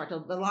story short,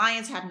 the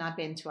Lions have not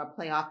been to a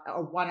playoff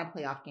or won a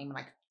playoff game in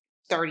like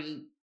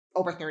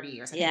over 30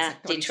 years. I think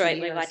it's like Detroit,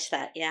 years, we watched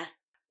that. Yeah.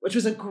 Which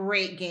was a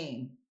great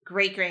game.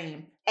 Great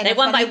game. And they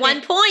won by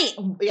 1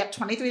 point. Yep,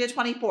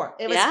 23-24.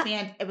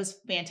 It was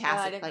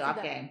fantastic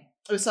playoff game.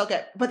 It was so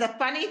good. But the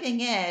funny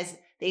thing is,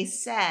 they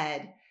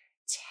said,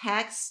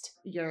 text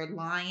your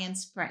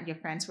your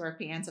friends who are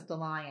fans of the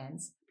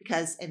Lions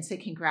and say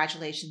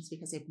congratulations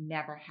because they've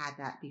never had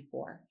that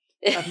before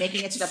of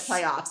making it to the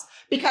playoffs.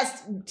 Because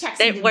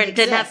texting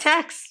didn't have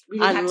text.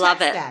 I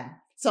love it. Then.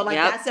 So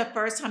that's the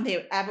first time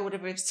they ever would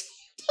have received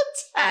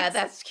a text.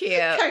 That's cute.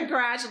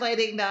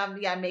 Congratulating them,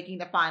 making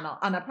the final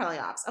on the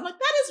playoffs. I'm like,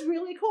 that is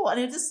really cool. And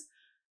it just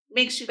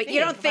makes you think. But you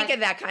don't think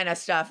of that kind of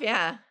stuff.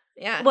 Yeah.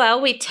 Yeah. Well,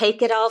 we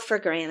take it all for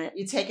granted.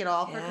 You take it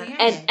all for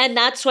granted. And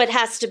that's what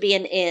has to be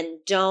an in.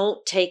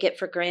 Don't take it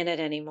for granted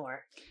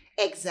anymore.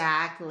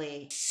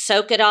 Exactly.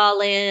 Soak it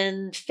all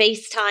in.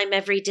 FaceTime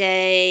every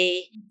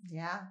day.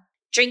 Yeah.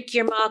 Drink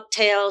your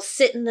mocktails.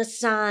 Sit in the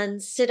sun.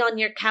 Sit on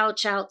your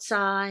couch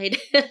outside.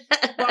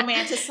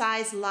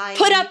 Romanticize life.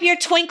 Put up your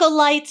twinkle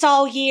lights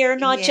all year,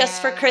 not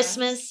just for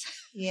Christmas.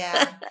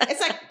 Yeah. It's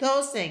like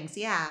those things.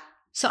 Yeah.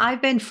 So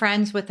I've been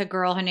friends with a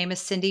girl. Her name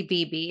is Cindy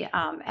Beebe.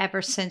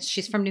 Ever since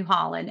she's from New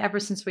Holland. Ever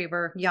since we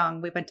were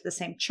young, we went to the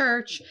same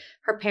church.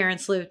 Her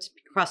parents lived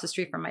across the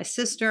street from my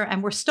sister,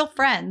 and we're still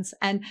friends.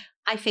 And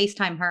I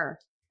FaceTime her.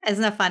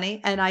 Isn't that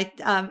funny? And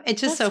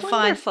it's just that's so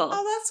wonderful. fun.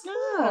 Oh, that's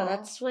cool. No,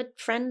 that's what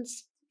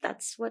friends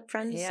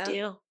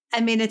do. I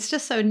mean, it's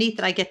just so neat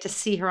that I get to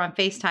see her on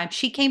FaceTime.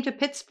 She came to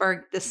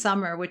Pittsburgh this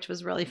summer, which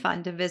was really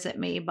fun to visit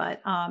me.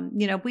 But,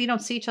 we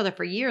don't see each other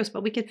for years,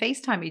 but we could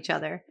FaceTime each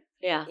other.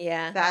 Yeah.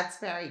 Yeah. That's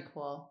very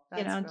cool.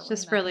 That's it's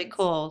just really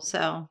cool.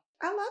 So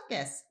I love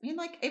this. I mean,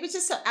 it was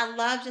just I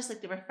love just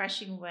like the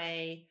refreshing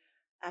way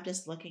of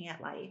just looking at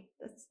life.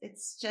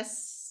 It's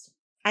just,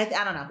 I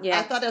don't know. Yeah.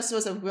 I thought this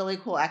was a really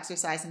cool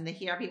exercise and to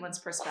hear everyone's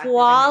perspective.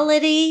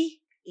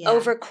 Quality Yeah.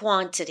 over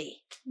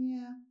quantity.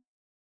 Yeah.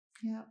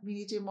 Yeah. We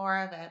need to do more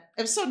of it.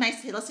 It was so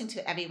nice listening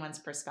to everyone's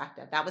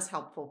perspective. That was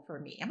helpful for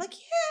me. I'm like,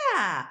 yeah,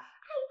 I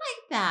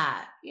like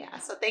that. Yeah.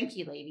 So thank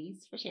you,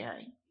 ladies, for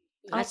sharing.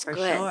 That's for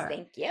good. sure.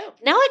 Thank you.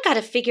 Now I got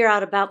to figure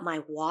out about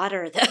my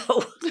water,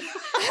 though.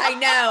 I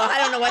know. I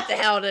don't know what the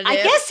hell to do. I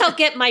guess I'll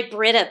get my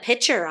Brita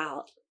pitcher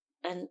out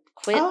and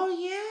quit Oh,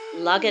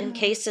 yeah. lugging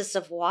cases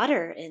of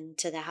water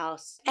into the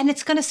house. And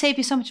it's going to save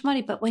you so much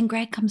money. But when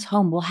Greg comes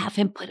home, we'll have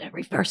him put a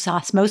reverse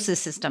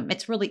osmosis system.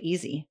 It's really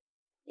easy.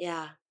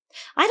 Yeah.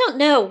 I don't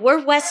know.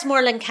 We're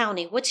Westmoreland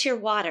County. What's your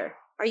water?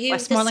 Are you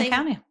Westmoreland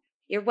County.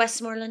 You're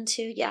Westmoreland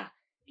too? Yeah.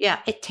 Yeah,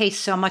 it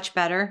tastes so much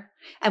better.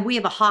 And we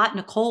have a hot and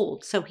a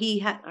cold. So he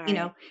had, All you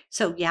know,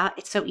 so yeah,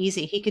 it's so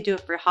easy. He could do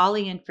it for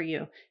Holly and for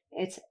you.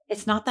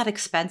 It's not that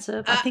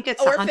expensive. I think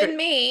it's orphan 100.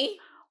 me.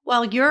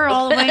 Well, you're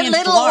all the way in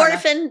little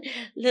Florida.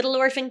 little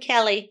orphan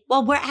Kelly.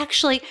 Well, we're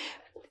actually,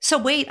 so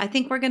wait, I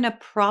think we're going to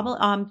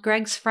probably,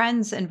 Greg's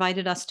friends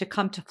invited us to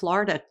come to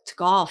Florida to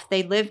golf.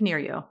 They live near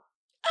you.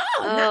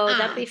 Oh,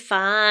 that'd be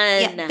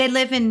fun. Yeah, they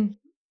live in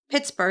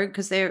Pittsburgh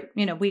because they're,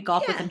 you know, we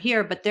golf with them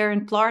here, but they're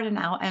in Florida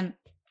now. And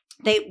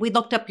we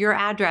looked up your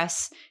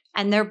address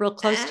and they're real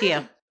close to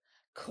you.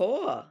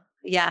 Cool.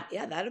 Yeah.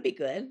 Yeah, that'll be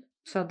good.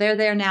 So they're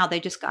there now. They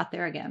just got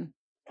there again.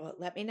 Well,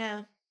 let me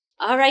know.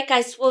 All right,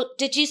 guys. Well,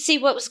 did you see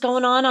what was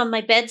going on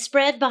my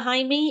bedspread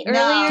behind me No.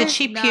 earlier? Did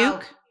she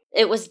puke?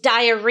 It was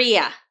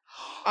diarrhea.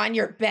 On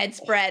your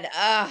bedspread.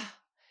 Ugh.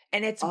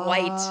 And it's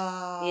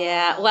white.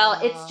 Yeah. Well,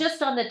 it's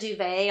just on the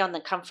duvet, on the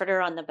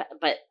comforter, on the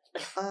but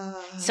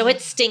so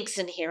it stinks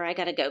in here. I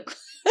gotta go.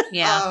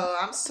 Yeah. Oh,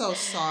 I'm so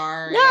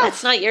sorry. No,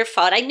 it's not your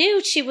fault. I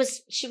knew she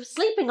was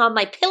sleeping on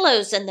my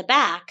pillows in the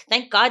back.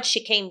 Thank God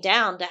she came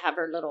down to have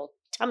her little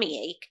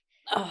tummy ache.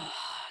 Oh,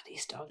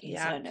 these doggies.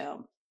 Yeah. I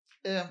know.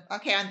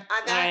 Okay. On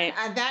that Right.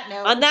 on that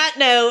note. On that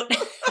note,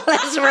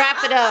 let's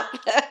wrap it up.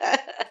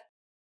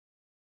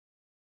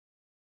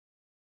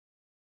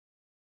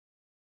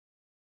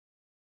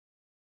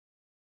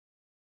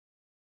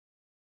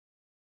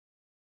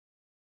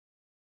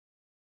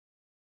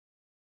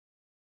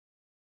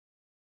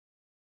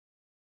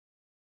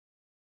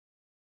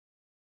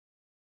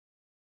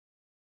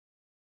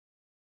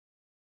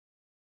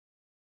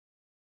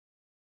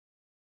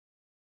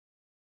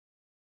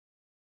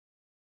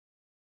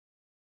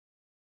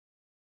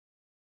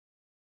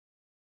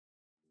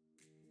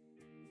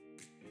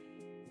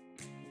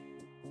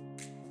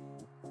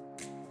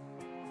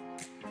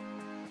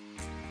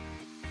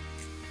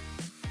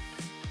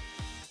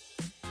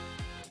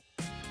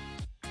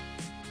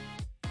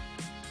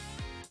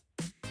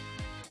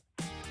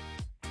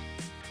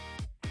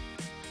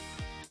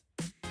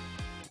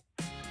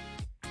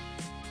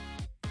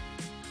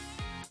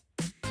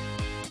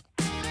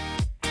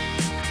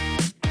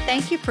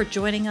 Thank you for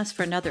joining us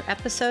for another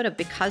episode of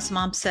Because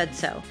Mom Said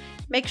So.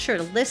 Make sure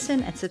to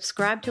listen and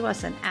subscribe to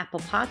us on Apple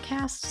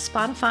Podcasts,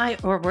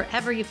 Spotify, or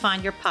wherever you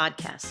find your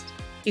podcast.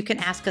 You can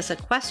ask us a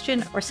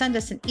question or send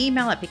us an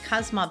email at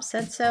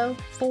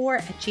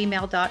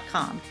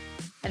becausemomsaidso4@gmail.com.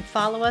 And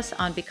follow us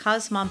on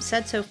Because Mom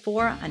Said So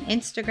 4 on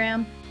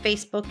Instagram,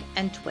 Facebook,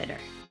 and Twitter.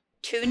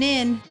 Tune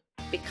in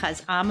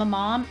because I'm a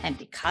mom and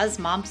because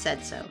Mom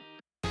said so.